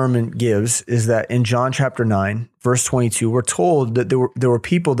examples that Ehrman gives is that in John chapter 9, verse 22, we're told that there were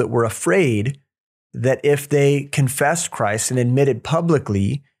people that were afraid that if they confessed Christ and admitted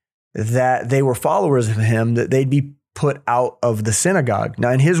publicly that they were followers of him, that they'd be put out of the synagogue.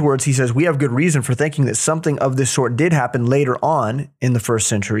 Now, in his words, he says, we have good reason for thinking that something of this sort did happen later on in the first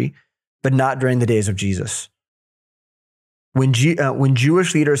century, but not during the days of Jesus. When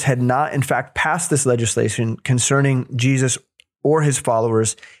Jewish leaders had not, in fact, passed this legislation concerning Jesus or his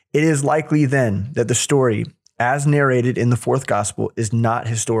followers, it is likely then that the story, as narrated in the fourth gospel, is not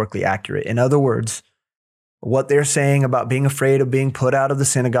historically accurate. In other words, what they're saying about being afraid of being put out of the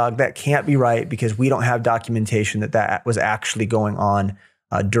synagogue, that can't be right because we don't have documentation that was actually going on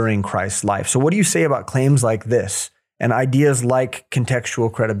during Christ's life. So what do you say about claims like this and ideas like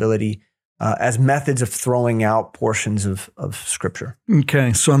contextual credibility as methods of throwing out portions of Scripture?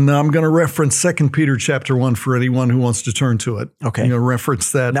 Okay, so now I'm going to reference 2 Peter chapter 1 for anyone who wants to turn to it. Okay. I'm going to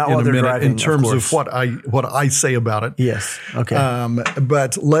reference that Not in while a they're minute driving, in terms of what I say about it. Yes, okay.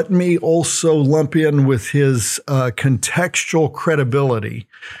 But let me also lump in with his contextual credibility.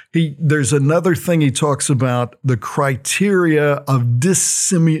 There's another thing he talks about, the criteria of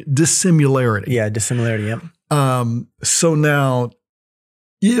dissimilarity. Yeah, dissimilarity, yep. So now,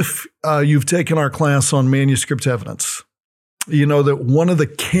 if you've taken our class on manuscript evidence, you know that one of the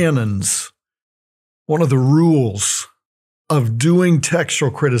canons, one of the rules of doing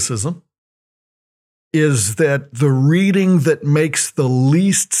textual criticism is that the reading that makes the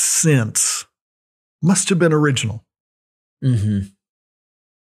least sense must have been original. Mm-hmm.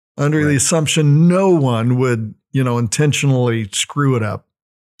 Under the assumption no one would, intentionally screw it up.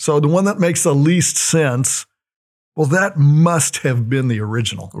 So the one that makes the least sense, well, that must have been the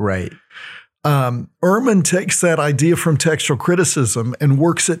original. Right. Ehrman takes that idea from textual criticism and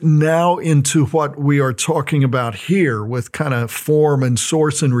works it now into what we are talking about here with kind of form and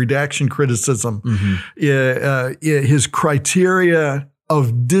source and redaction criticism. Mm-hmm. His criteria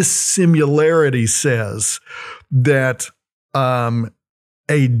of dissimilarity says that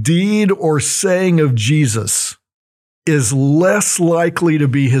a deed or saying of Jesus is less likely to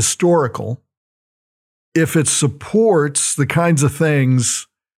be historical if it supports the kinds of things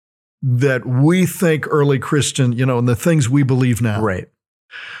that we think early Christian, and the things we believe now. Right.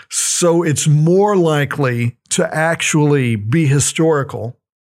 So it's more likely to actually be historical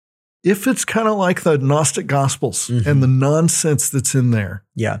if it's kind of like the Gnostic Gospels and the nonsense that's in there.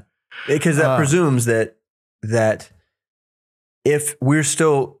 Yeah. Because that presumes that if we're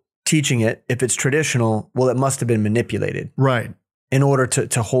still teaching it, if it's traditional, well, it must have been manipulated. Right. In order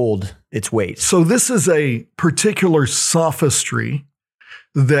to hold its weight. So this is a particular sophistry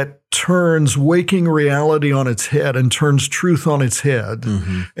that turns waking reality on its head and turns truth on its head,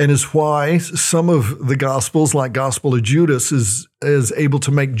 and is why some of the Gospels, like Gospel of Judas, is able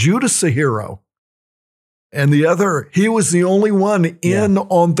to make Judas a hero. And the other, he was the only one in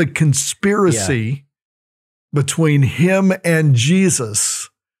on the conspiracy between him and Jesus,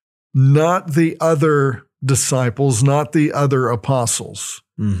 not the other disciples, not the other apostles.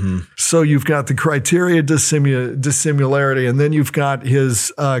 So you've got the criteria dissimilarity, and then you've got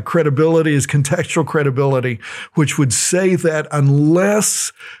his credibility, his contextual credibility, which would say that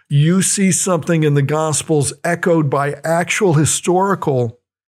unless you see something in the Gospels echoed by actual historical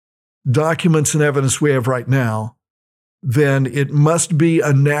documents and evidence we have right now, then it must be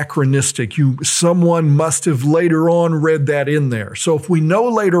anachronistic. Someone must have later on read that in there. So if we know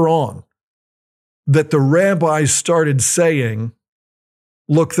later on that the rabbis started saying,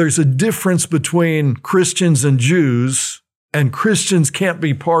 look, there's a difference between Christians and Jews, and Christians can't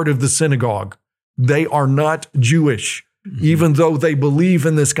be part of the synagogue. They are not Jewish, even though they believe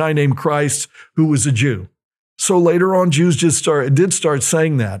in this guy named Christ who was a Jew. So later on, Jews did start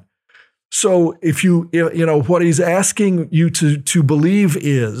saying that. So if what he's asking you to believe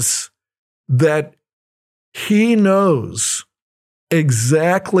is that he knows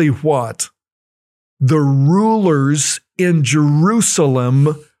exactly what the rulers in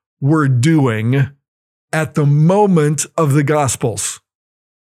Jerusalem were doing at the moment of the Gospels.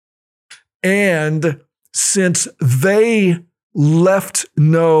 And since they left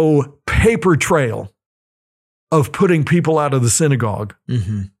no paper trail of putting people out of the synagogue.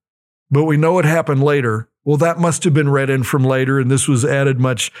 Mm-hmm. But we know it happened later. Well, that must have been read in from later, and this was added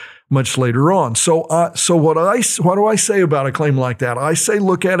much, much later on. So what do I say about a claim like that? I say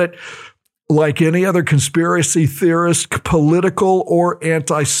look at it like any other conspiracy theorist, political or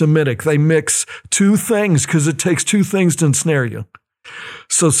anti-Semitic. They mix two things because it takes two things to ensnare you.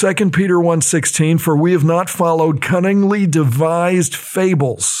 So 2 Peter 1:16, for we have not followed cunningly devised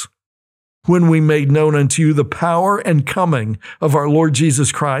fables when we made known unto you the power and coming of our Lord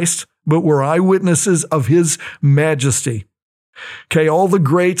Jesus Christ, but were eyewitnesses of his majesty. Okay, all the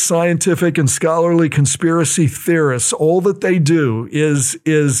great scientific and scholarly conspiracy theorists, all that they do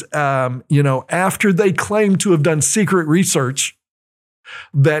is after they claim to have done secret research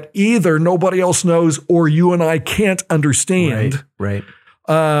that either nobody else knows or you and I can't understand. Right.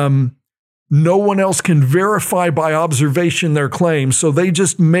 No one else can verify by observation their claim, so they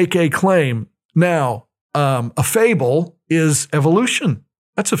just make a claim. Now, a fable is evolution.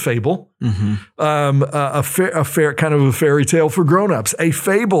 That's a fable. Mm-hmm. A kind of a fairy tale for grown-ups. A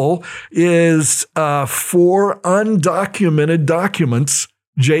fable is four undocumented documents,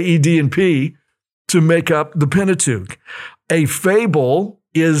 J-E-D and P, to make up the Pentateuch. A fable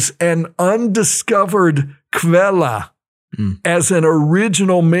is an undiscovered kvela, as an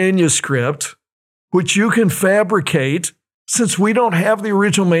original manuscript, which you can fabricate since we don't have the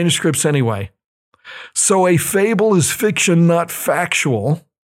original manuscripts anyway. So a fable is fiction, not factual.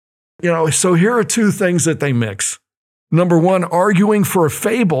 So here are two things that they mix. Number one, arguing for a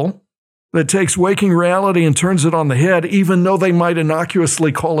fable that takes waking reality and turns it on the head, even though they might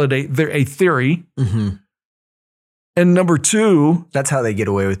innocuously call it a theory. Mm-hmm. And number two, that's how they get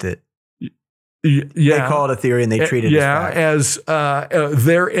away with it. Yeah, they call it a theory and they treat it as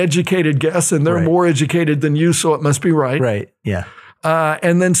their educated guess, and they're more educated than you, so it must be right. Right. Yeah.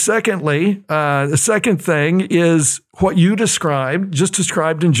 And then secondly, the second thing is what you just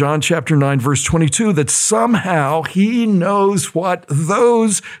described in John chapter 9, verse 22, that somehow he knows what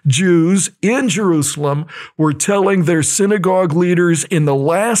those Jews in Jerusalem were telling their synagogue leaders in the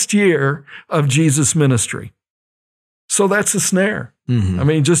last year of Jesus' ministry. So that's a snare. Mm-hmm. I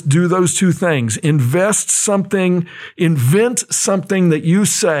mean, just do those two things. Invent something that you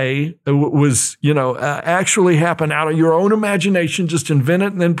say was, actually happened out of your own imagination. Just invent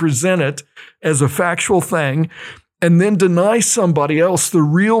it and then present it as a factual thing, and then deny somebody else the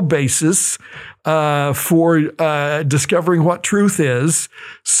real basis for discovering what truth is.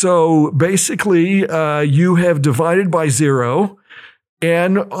 So basically, you have divided by zero,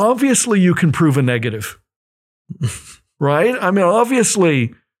 and obviously you can prove a negative. Right? I mean,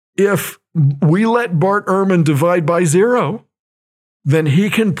 obviously, if we let Bart Ehrman divide by zero, then he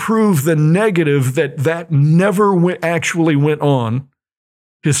can prove the negative that never actually went on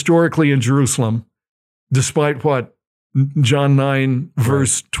historically in Jerusalem, despite what John 9,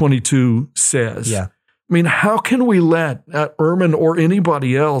 verse 22 says. Yeah. I mean, how can we let Ehrman or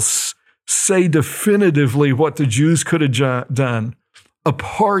anybody else say definitively what the Jews could have done?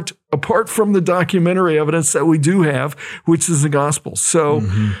 Apart from the documentary evidence that we do have, which is the gospel. So,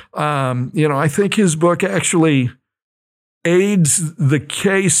 I think his book actually aids the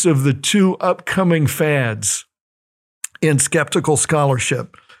case of the two upcoming fads in skeptical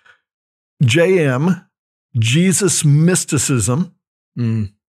scholarship. JM, Jesus mysticism,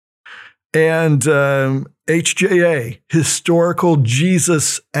 and HJA, historical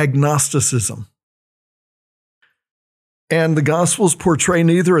Jesus agnosticism. And the Gospels portray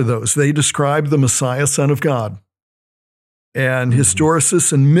neither of those. They describe the Messiah, Son of God. And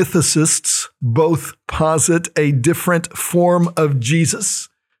historicists and mythicists both posit a different form of Jesus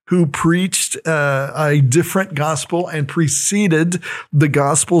who preached a different gospel and preceded the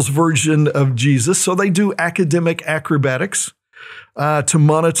Gospel's version of Jesus. So they do academic acrobatics to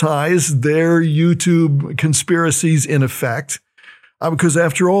monetize their YouTube conspiracies in effect, because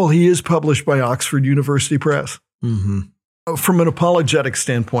after all, he is published by Oxford University Press. Mm-hmm. From an apologetic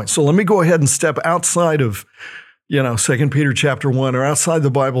standpoint. So let me go ahead and step outside of, 2 Peter chapter 1 or outside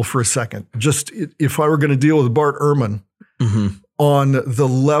the Bible for a second. Just if I were going to deal with Bart Ehrman on the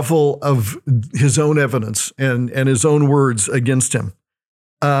level of his own evidence and his own words against him.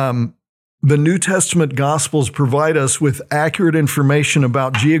 The New Testament Gospels provide us with accurate information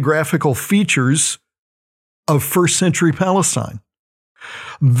about geographical features of first century Palestine.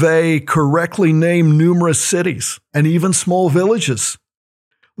 They correctly name numerous cities and even small villages.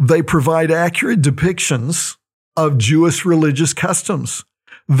 They provide accurate depictions of Jewish religious customs.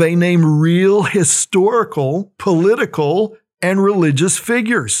 They name real historical, political, and religious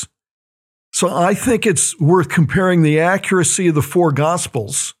figures. So I think it's worth comparing the accuracy of the four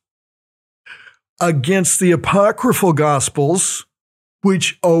Gospels against the apocryphal Gospels,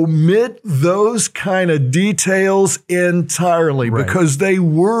 which omit those kind of details entirely because they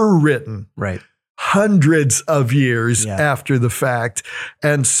were written hundreds of years after the fact.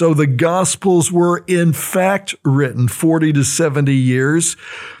 And so the Gospels were in fact written 40 to 70 years.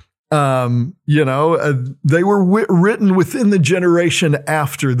 They were written within the generation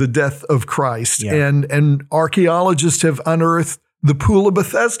after the death of Christ. Yeah. And archaeologists have unearthed the Pool of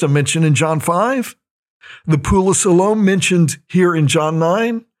Bethesda mentioned in John 5, the Pool of Siloam mentioned here in John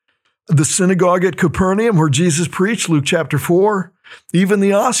 9, the synagogue at Capernaum where Jesus preached, Luke chapter 4, even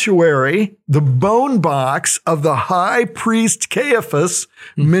the ossuary, the bone box of the high priest Caiaphas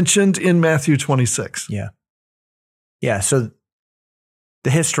mentioned in Matthew 26. Yeah. Yeah, so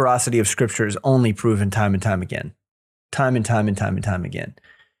the historicity of Scripture is only proven time and time again. Time and time and time and time again.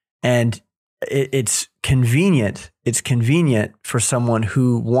 And it's convenient. It's convenient for someone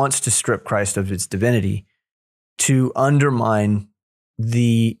who wants to strip Christ of his divinity to undermine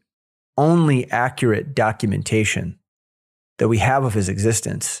the only accurate documentation that we have of his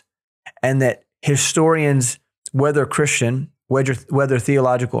existence, and that historians, whether Christian, whether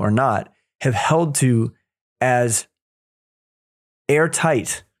theological or not, have held to as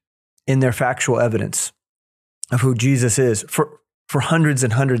airtight in their factual evidence of who Jesus is for hundreds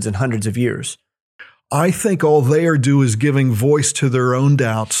and hundreds and hundreds of years. I think all they are doing is giving voice to their own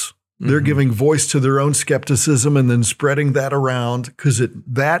doubts. They're giving voice to their own skepticism and then spreading that around because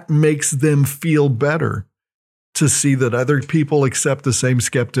that makes them feel better to see that other people accept the same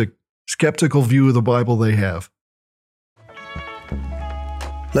skeptical view of the Bible they have.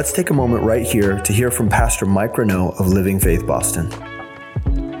 Let's take a moment right here to hear from Pastor Mike Renaud of Living Faith Boston.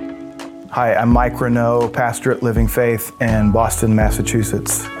 Hi, I'm Mike Renaud, pastor at Living Faith in Boston,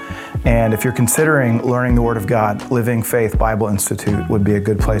 Massachusetts. And if you're considering learning the Word of God, Living Faith Bible Institute would be a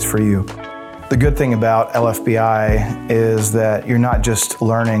good place for you. The good thing about LFBI is that you're not just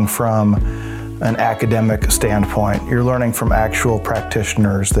learning from an academic standpoint. You're learning from actual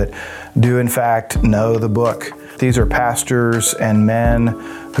practitioners that do in fact know the book. These are pastors and men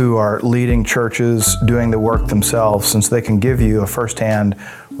who are leading churches, doing the work themselves, since they can give you a firsthand,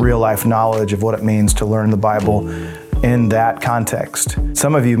 real-life knowledge of what it means to learn the Bible in that context.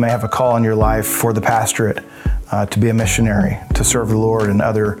 Some of you may have a call in your life for the pastorate, to be a missionary, to serve the Lord in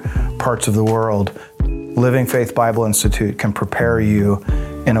other parts of the world. Living Faith Bible Institute can prepare you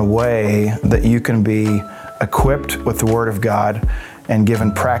in a way that you can be equipped with the Word of God and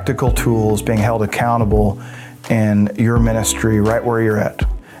given practical tools, being held accountable in your ministry right where you're at.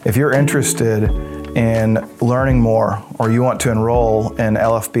 If you're interested in learning more or you want to enroll in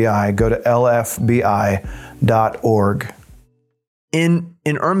LFBI, go to lfbi.org. In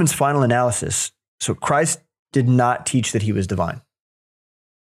Ehrman's final analysis, so Christ did not teach that he was divine.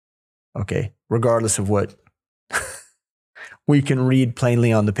 Okay, regardless of what we can read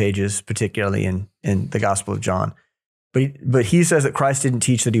plainly on the pages, particularly in the Gospel of John. But he says that Christ didn't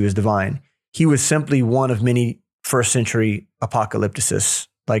teach that he was divine. He was simply one of many first century apocalypticists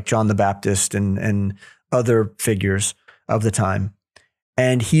like John the Baptist and other figures of the time.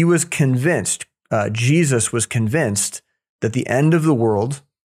 And he was convinced, Jesus was convinced that the end of the world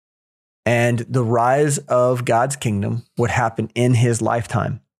and the rise of God's kingdom would happen in his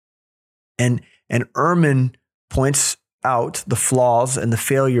lifetime. And Ehrman points out the flaws and the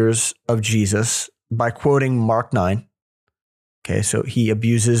failures of Jesus by quoting Mark 9. Okay, so he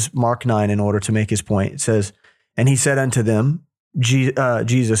abuses Mark 9 in order to make his point. It says, "And he said unto them,"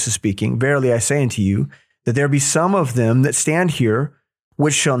 Jesus is speaking, "Verily I say unto you, that there be some of them that stand here,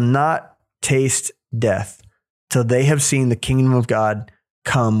 which shall not taste death, till they have seen the kingdom of God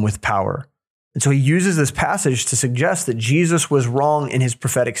come with power." And so he uses this passage to suggest that Jesus was wrong in his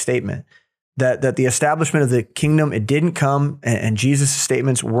prophetic statement, that the establishment of the kingdom, it didn't come, and Jesus'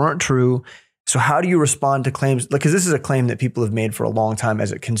 statements weren't true. So how do you respond to claims? Because this is a claim that people have made for a long time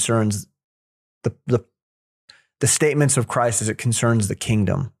as it concerns the statements of Christ as it concerns the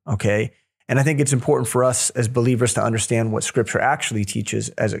kingdom, okay? And I think it's important for us as believers to understand what Scripture actually teaches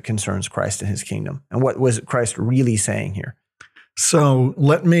as it concerns Christ and his kingdom. And what was Christ really saying here? So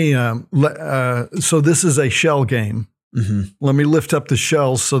let me, so this is a shell game. Mm-hmm. Let me lift up the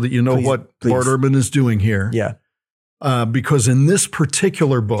shells so that you know what Bart Ehrman is doing here. Yeah. Because in this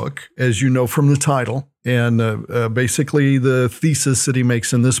particular book, as you know from the title, and basically the thesis that he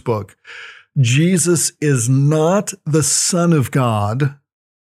makes in this book, Jesus is not the Son of God.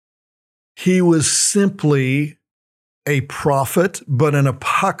 He was simply a prophet, but an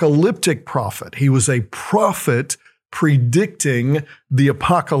apocalyptic prophet. He was a prophet predicting the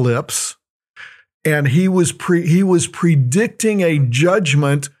apocalypse, and he was predicting a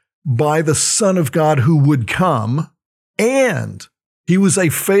judgment by the Son of God who would come, and he was a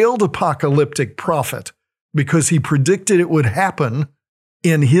failed apocalyptic prophet because he predicted it would happen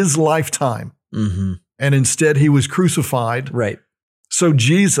in his lifetime. Mm-hmm. And instead he was crucified. Right. So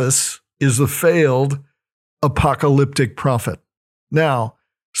Jesus is the failed apocalyptic prophet. Now,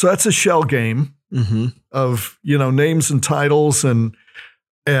 so that's a shell game of, names and titles and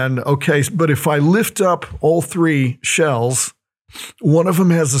okay, but if I lift up all three shells, one of them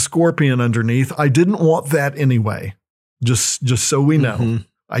has a scorpion underneath. I didn't want that anyway. Just so we know.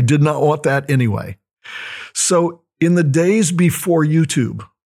 I did not want that anyway. So in the days before YouTube,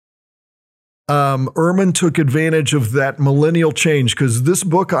 Ehrman took advantage of that millennial change because this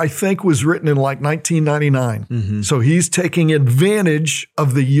book, I think, was written in like 1999. So he's taking advantage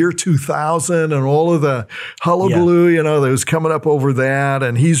of the year 2000 and all of the hullabaloo, that was coming up over that.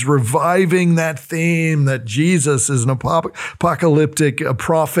 And he's reviving that theme that Jesus is an apocalyptic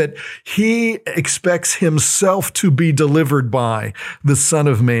prophet. He expects himself to be delivered by the Son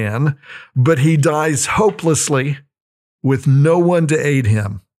of Man, but he dies hopelessly with no one to aid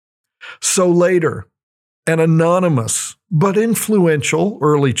him. So later, an anonymous but influential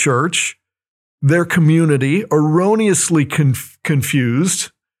early church, their community erroneously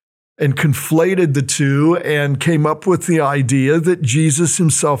confused and conflated the two and came up with the idea that Jesus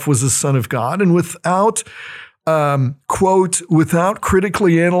himself was the Son of God. And without, quote, without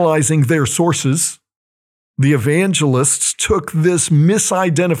critically analyzing their sources, the evangelists took this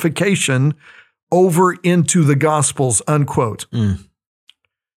misidentification over into the Gospels, unquote.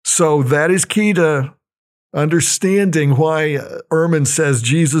 So that is key to understanding why Ehrman says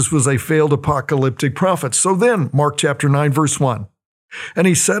Jesus was a failed apocalyptic prophet. So then, Mark chapter 9, verse 1, and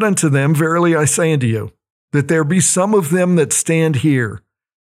he said unto them, verily I say unto you, that there be some of them that stand here,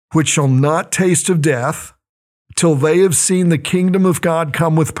 which shall not taste of death, till they have seen the kingdom of God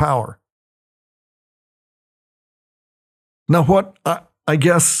come with power. Now what, I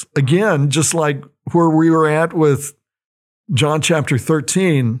guess, again, just like where we were at with John chapter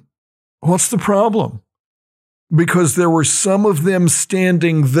 13, what's the problem? Because there were some of them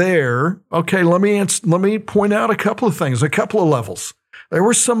standing there. Okay, let me point out a couple of things, a couple of levels. There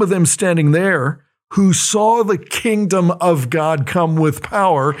were some of them standing there who saw the kingdom of God come with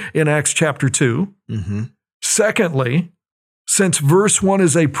power in Acts chapter 2. Secondly, since verse 1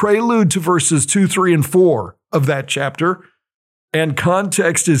 is a prelude to verses 2, 3, and 4 of that chapter, and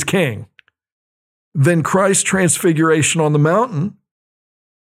context is king, then Christ's transfiguration on the mountain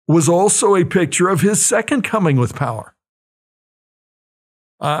was also a picture of his second coming with power.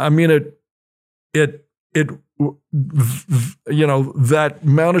 That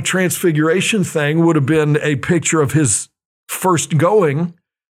Mount of Transfiguration thing would have been a picture of his first going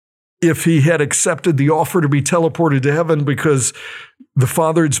if he had accepted the offer to be teleported to heaven because the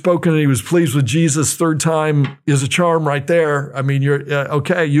Father had spoken and he was pleased with Jesus. Third time is a charm right there. I mean, you're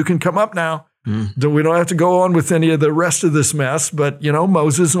okay, you can come up now. We don't have to go on with any of the rest of this mess. But,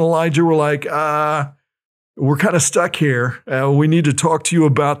 Moses and Elijah were like, we're kind of stuck here. We need to talk to you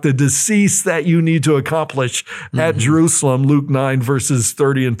about the decease that you need to accomplish at Jerusalem, Luke 9, verses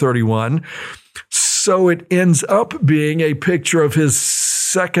 30 and 31. So it ends up being a picture of his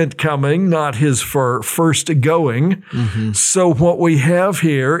second coming, not his first going. So what we have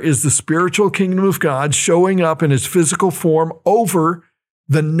here is the spiritual kingdom of God showing up in his physical form over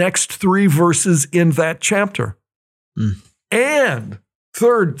the next three verses in that chapter. And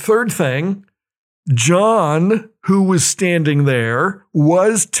third thing, John, who was standing there,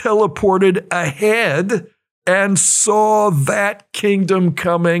 was teleported ahead and saw that kingdom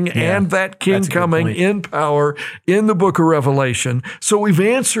coming and that king coming in power in the book of Revelation. So we've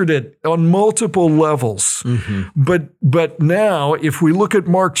answered it on multiple levels. But now, if we look at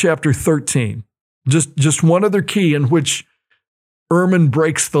Mark chapter 13, just one other key in which Ehrman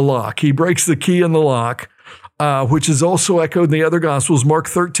breaks the lock. He breaks the key in the lock, which is also echoed in the other Gospels. Mark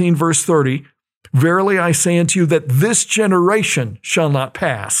 13, verse 30, verily I say unto you that this generation shall not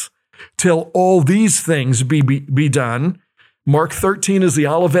pass till all these things be done. Mark 13 is the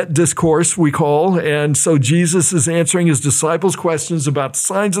Olivet Discourse, we call, and so Jesus is answering his disciples' questions about the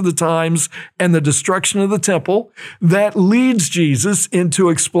signs of the times and the destruction of the temple. That leads Jesus into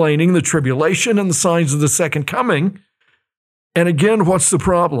explaining the tribulation and the signs of the second coming. And again, what's the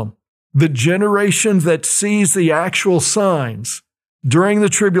problem? The generation that sees the actual signs during the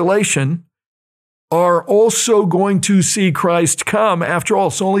tribulation are also going to see Christ come. After all,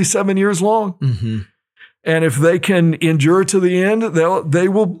 it's only 7 years long. And if they can endure to the end, they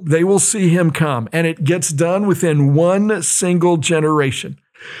will see him come. And it gets done within one single generation.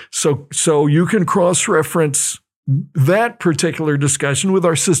 So you can cross-reference that particular discussion with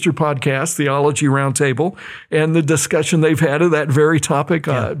our sister podcast, Theology Roundtable, and the discussion they've had of that very topic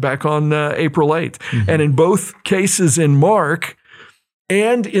back on April 8th. Mm-hmm. And in both cases in Mark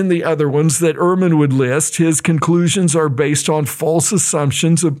and in the other ones that Ehrman would list, his conclusions are based on false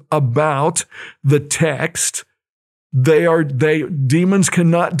assumptions about the text. Demons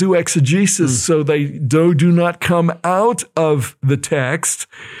cannot do exegesis, so they do not come out of the text.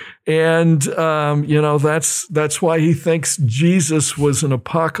 And, that's why he thinks Jesus was an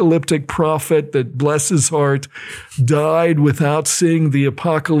apocalyptic prophet that, bless his heart, died without seeing the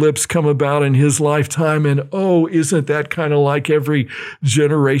apocalypse come about in his lifetime. And, isn't that kind of like every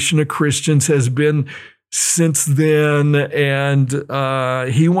generation of Christians has been since then? And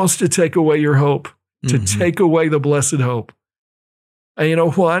he wants to take away your hope, to take away the blessed hope. And you know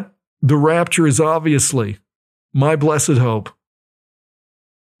what? The rapture is obviously my blessed hope.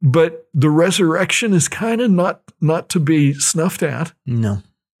 But the resurrection is kind of not to be snuffed at. No.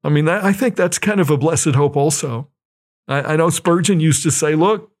 I mean, I think that's kind of a blessed hope also. I know Spurgeon used to say,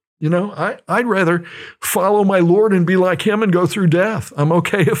 look, I'd rather follow my Lord and be like him and go through death. I'm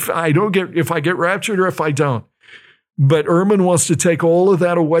okay if I get raptured or if I don't. But Ehrman wants to take all of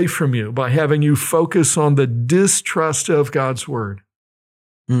that away from you by having you focus on the distrust of God's word.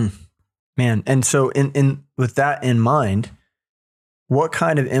 Man, and so in with that in mind, what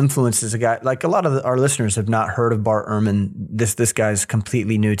kind of influence is a guy, like a lot of our listeners have not heard of Bart Ehrman. This guy's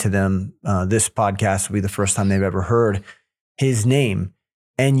completely new to them. This podcast will be the first time they've ever heard his name.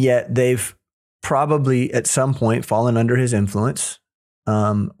 And yet they've probably at some point fallen under his influence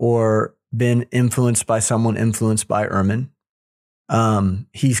or been influenced by someone influenced by Ehrman.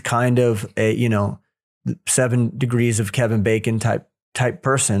 He's kind of a, 7 degrees of Kevin Bacon type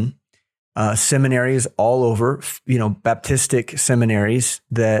person. Seminaries all over, Baptistic seminaries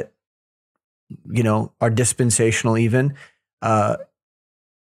that, are dispensational even,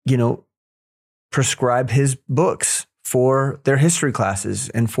 prescribe his books for their history classes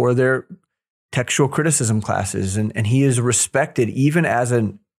and for their textual criticism classes. And he is respected even as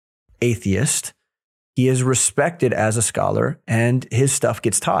an atheist. He is respected as a scholar and his stuff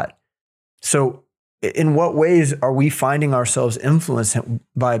gets taught. So in what ways are we finding ourselves influenced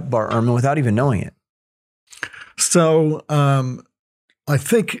by Bart Ehrman without even knowing it? So I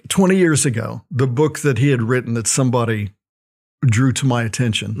think 20 years ago, the book that he had written that somebody drew to my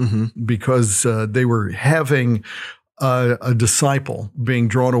attention because they were having a disciple being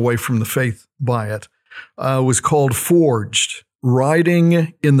drawn away from the faith by it, was called Forged,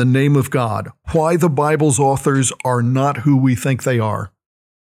 Writing in the Name of God, Why the Bible's Authors Are Not Who We Think They Are.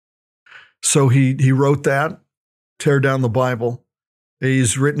 So he wrote that, Tear Down the Bible.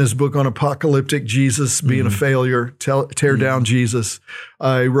 He's written his book on apocalyptic Jesus being a failure, Tear Down Jesus.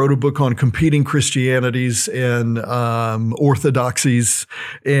 He wrote a book on competing Christianities and orthodoxies.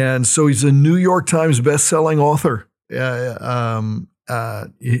 And so he's a New York Times bestselling author.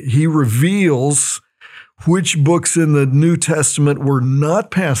 He reveals which books in the New Testament were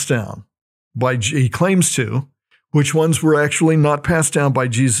not passed down he claims to, which ones were actually not passed down by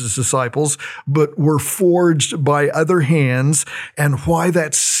Jesus' disciples, but were forged by other hands, and why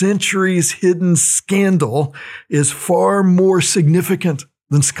that centuries hidden scandal is far more significant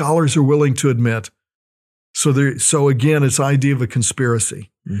than scholars are willing to admit. So again, it's idea of a conspiracy.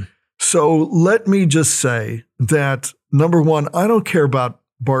 So let me just say that, number one, I don't care about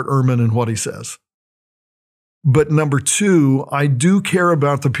Bart Ehrman and what he says. But number two, I do care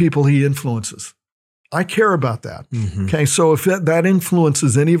about the people he influences. I care about that. Okay, so if that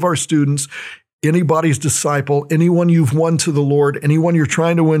influences any of our students, anybody's disciple, anyone you've won to the Lord, anyone you're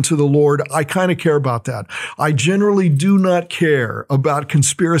trying to win to the Lord, I kind of care about that. I generally do not care about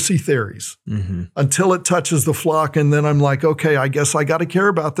conspiracy theories until it touches the flock, and then I'm like, okay, I guess I got to care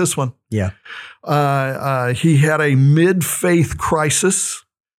about this one. Yeah. He had a mid-faith crisis.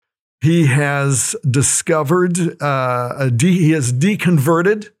 He has discovered, he has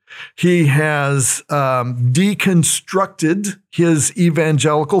deconverted. He has deconstructed his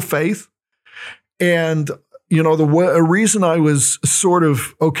evangelical faith. And, a reason I was sort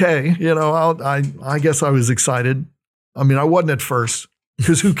of, okay, I guess I was excited. I mean, I wasn't at first,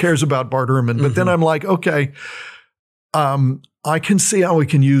 because who cares about Bart Ehrman? But then I'm like, okay, I can see how we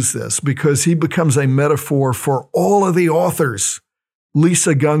can use this, because he becomes a metaphor for all of the authors,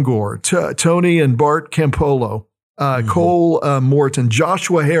 Lisa Gungor, Tony and Bart Campolo, Cole Morton,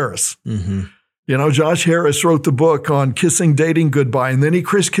 Joshua Harris. Josh Harris wrote the book on kissing dating goodbye, and then he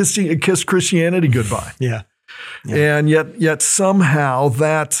kissed Christianity goodbye. Yeah. And yet somehow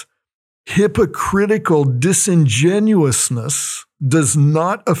that hypocritical disingenuousness does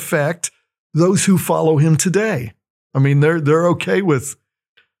not affect those who follow him today. I mean, they're okay with,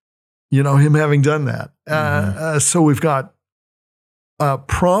 him having done that. So we've got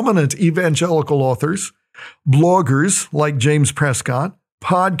prominent evangelical authors, bloggers like James Prescott,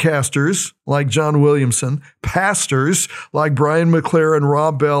 podcasters like John Williamson, pastors like Brian McLaren,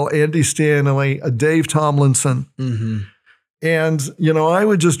 Rob Bell, Andy Stanley, Dave Tomlinson. And, I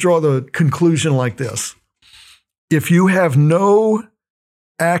would just draw the conclusion like this. If you have no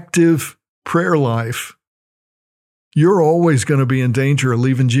active prayer life, you're always going to be in danger of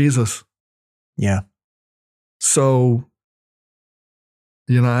leaving Jesus. Yeah. So,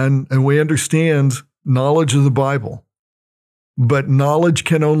 and we understand knowledge of the Bible, but knowledge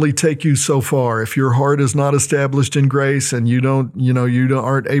can only take you so far. If your heart is not established in grace and you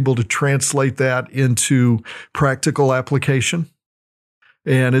aren't able to translate that into practical application,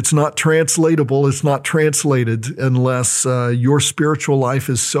 and it's not translatable, it's not translated unless your spiritual life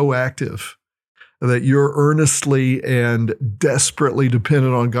is so active that you're earnestly and desperately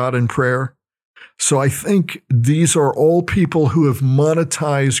dependent on God in prayer. So I think these are all people who have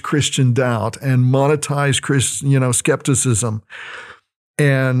monetized Christian doubt and monetized skepticism.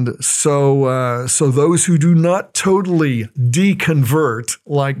 And so those who do not totally deconvert,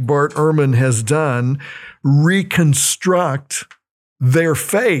 like Bart Ehrman has done, reconstruct their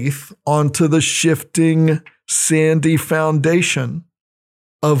faith onto the shifting, sandy foundation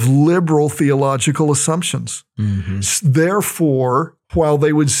of liberal theological assumptions. Therefore, while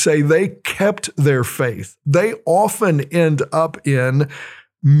they would say they kept their faith, they often end up in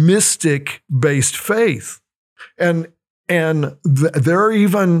mystic-based faith. And there are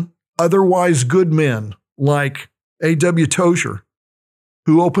even otherwise good men like A.W. Tozier,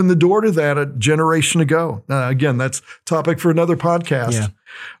 who opened the door to that a generation ago. Again, that's topic for another podcast. Yeah.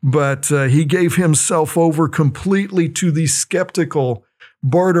 But he gave himself over completely to the skeptical.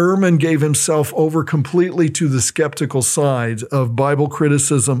 Bart Ehrman gave himself over completely to the skeptical side of Bible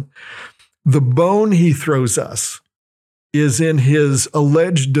criticism. The bone he throws us is in his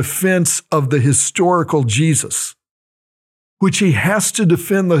alleged defense of the historical Jesus, which he has to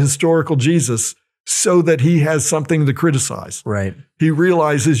defend the historical Jesus so that he has something to criticize. Right. He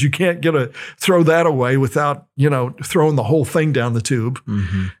realizes you can't throw that away without, throwing the whole thing down the tube.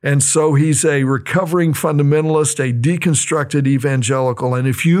 And so he's a recovering fundamentalist, a deconstructed evangelical. And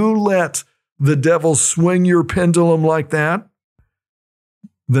if you let the devil swing your pendulum like that,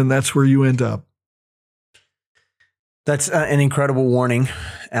 then that's where you end up. That's an incredible warning,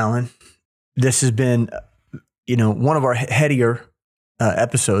 Alan. This has been, one of our headier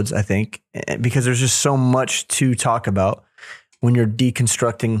episodes, I think, because there's just so much to talk about when you're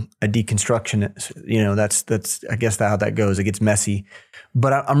deconstructing a deconstruction. That's I guess how that goes. It gets messy,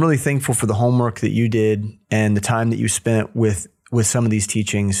 but I'm really thankful for the homework that you did and the time that you spent with some of these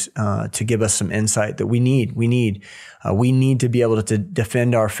teachings to give us some insight that we need. We need to be able to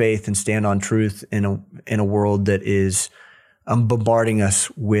defend our faith and stand on truth in a world that is bombarding us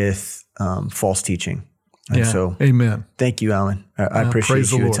with false teaching. And so, amen. Thank you, Alan. I appreciate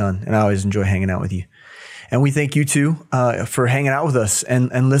you a ton, and I always enjoy hanging out with you. And we thank you too for hanging out with us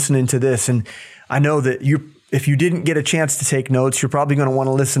and listening to this. And I know that if you didn't get a chance to take notes, you're probably going to want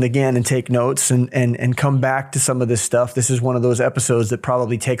to listen again and take notes and come back to some of this stuff. This is one of those episodes that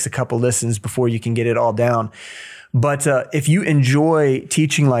probably takes a couple listens before you can get it all down. But if you enjoy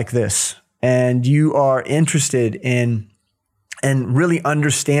teaching like this and you are interested in and really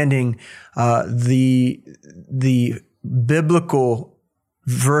understanding the biblical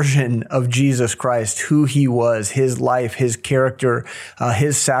version of Jesus Christ, who he was, his life, his character,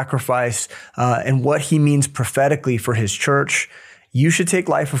 his sacrifice, and what he means prophetically for his church, you should take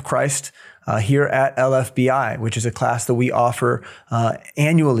Life of Christ here at LFBI, which is a class that we offer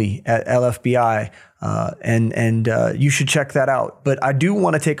annually at LFBI. And you should check that out. But I do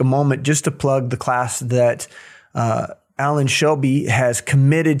want to take a moment just to plug the class that Alan Shelby has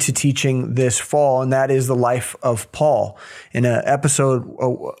committed to teaching this fall, and that is the life of Paul. In an episode,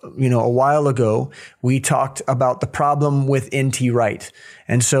 a while ago, we talked about the problem with N.T. Wright.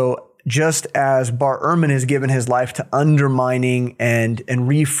 And so just as Bart Ehrman has given his life to undermining and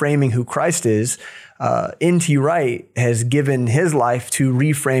reframing who Christ is, N.T. Wright has given his life to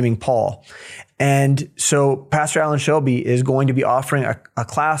reframing Paul. And so Pastor Alan Shelby is going to be offering a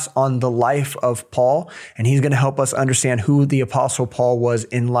class on the life of Paul, and he's going to help us understand who the Apostle Paul was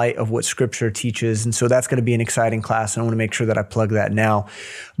in light of what Scripture teaches. And so that's going to be an exciting class, and I want to make sure that I plug that now.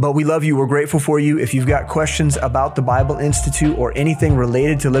 But we love you. We're grateful for you. If you've got questions about the Bible Institute or anything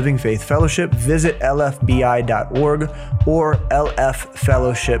related to Living Faith Fellowship, visit lfbi.org or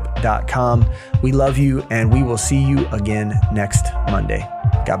lffellowship.com. We love you, and we will see you again next Monday.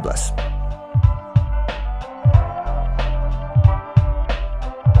 God bless.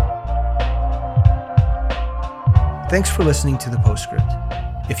 Thanks for listening to The Postscript.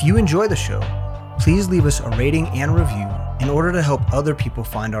 If you enjoy the show, please leave us a rating and review in order to help other people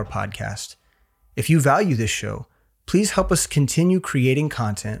find our podcast. If you value this show, please help us continue creating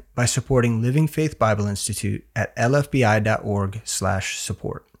content by supporting Living Faith Bible Institute at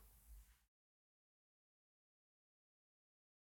lfbi.org/support.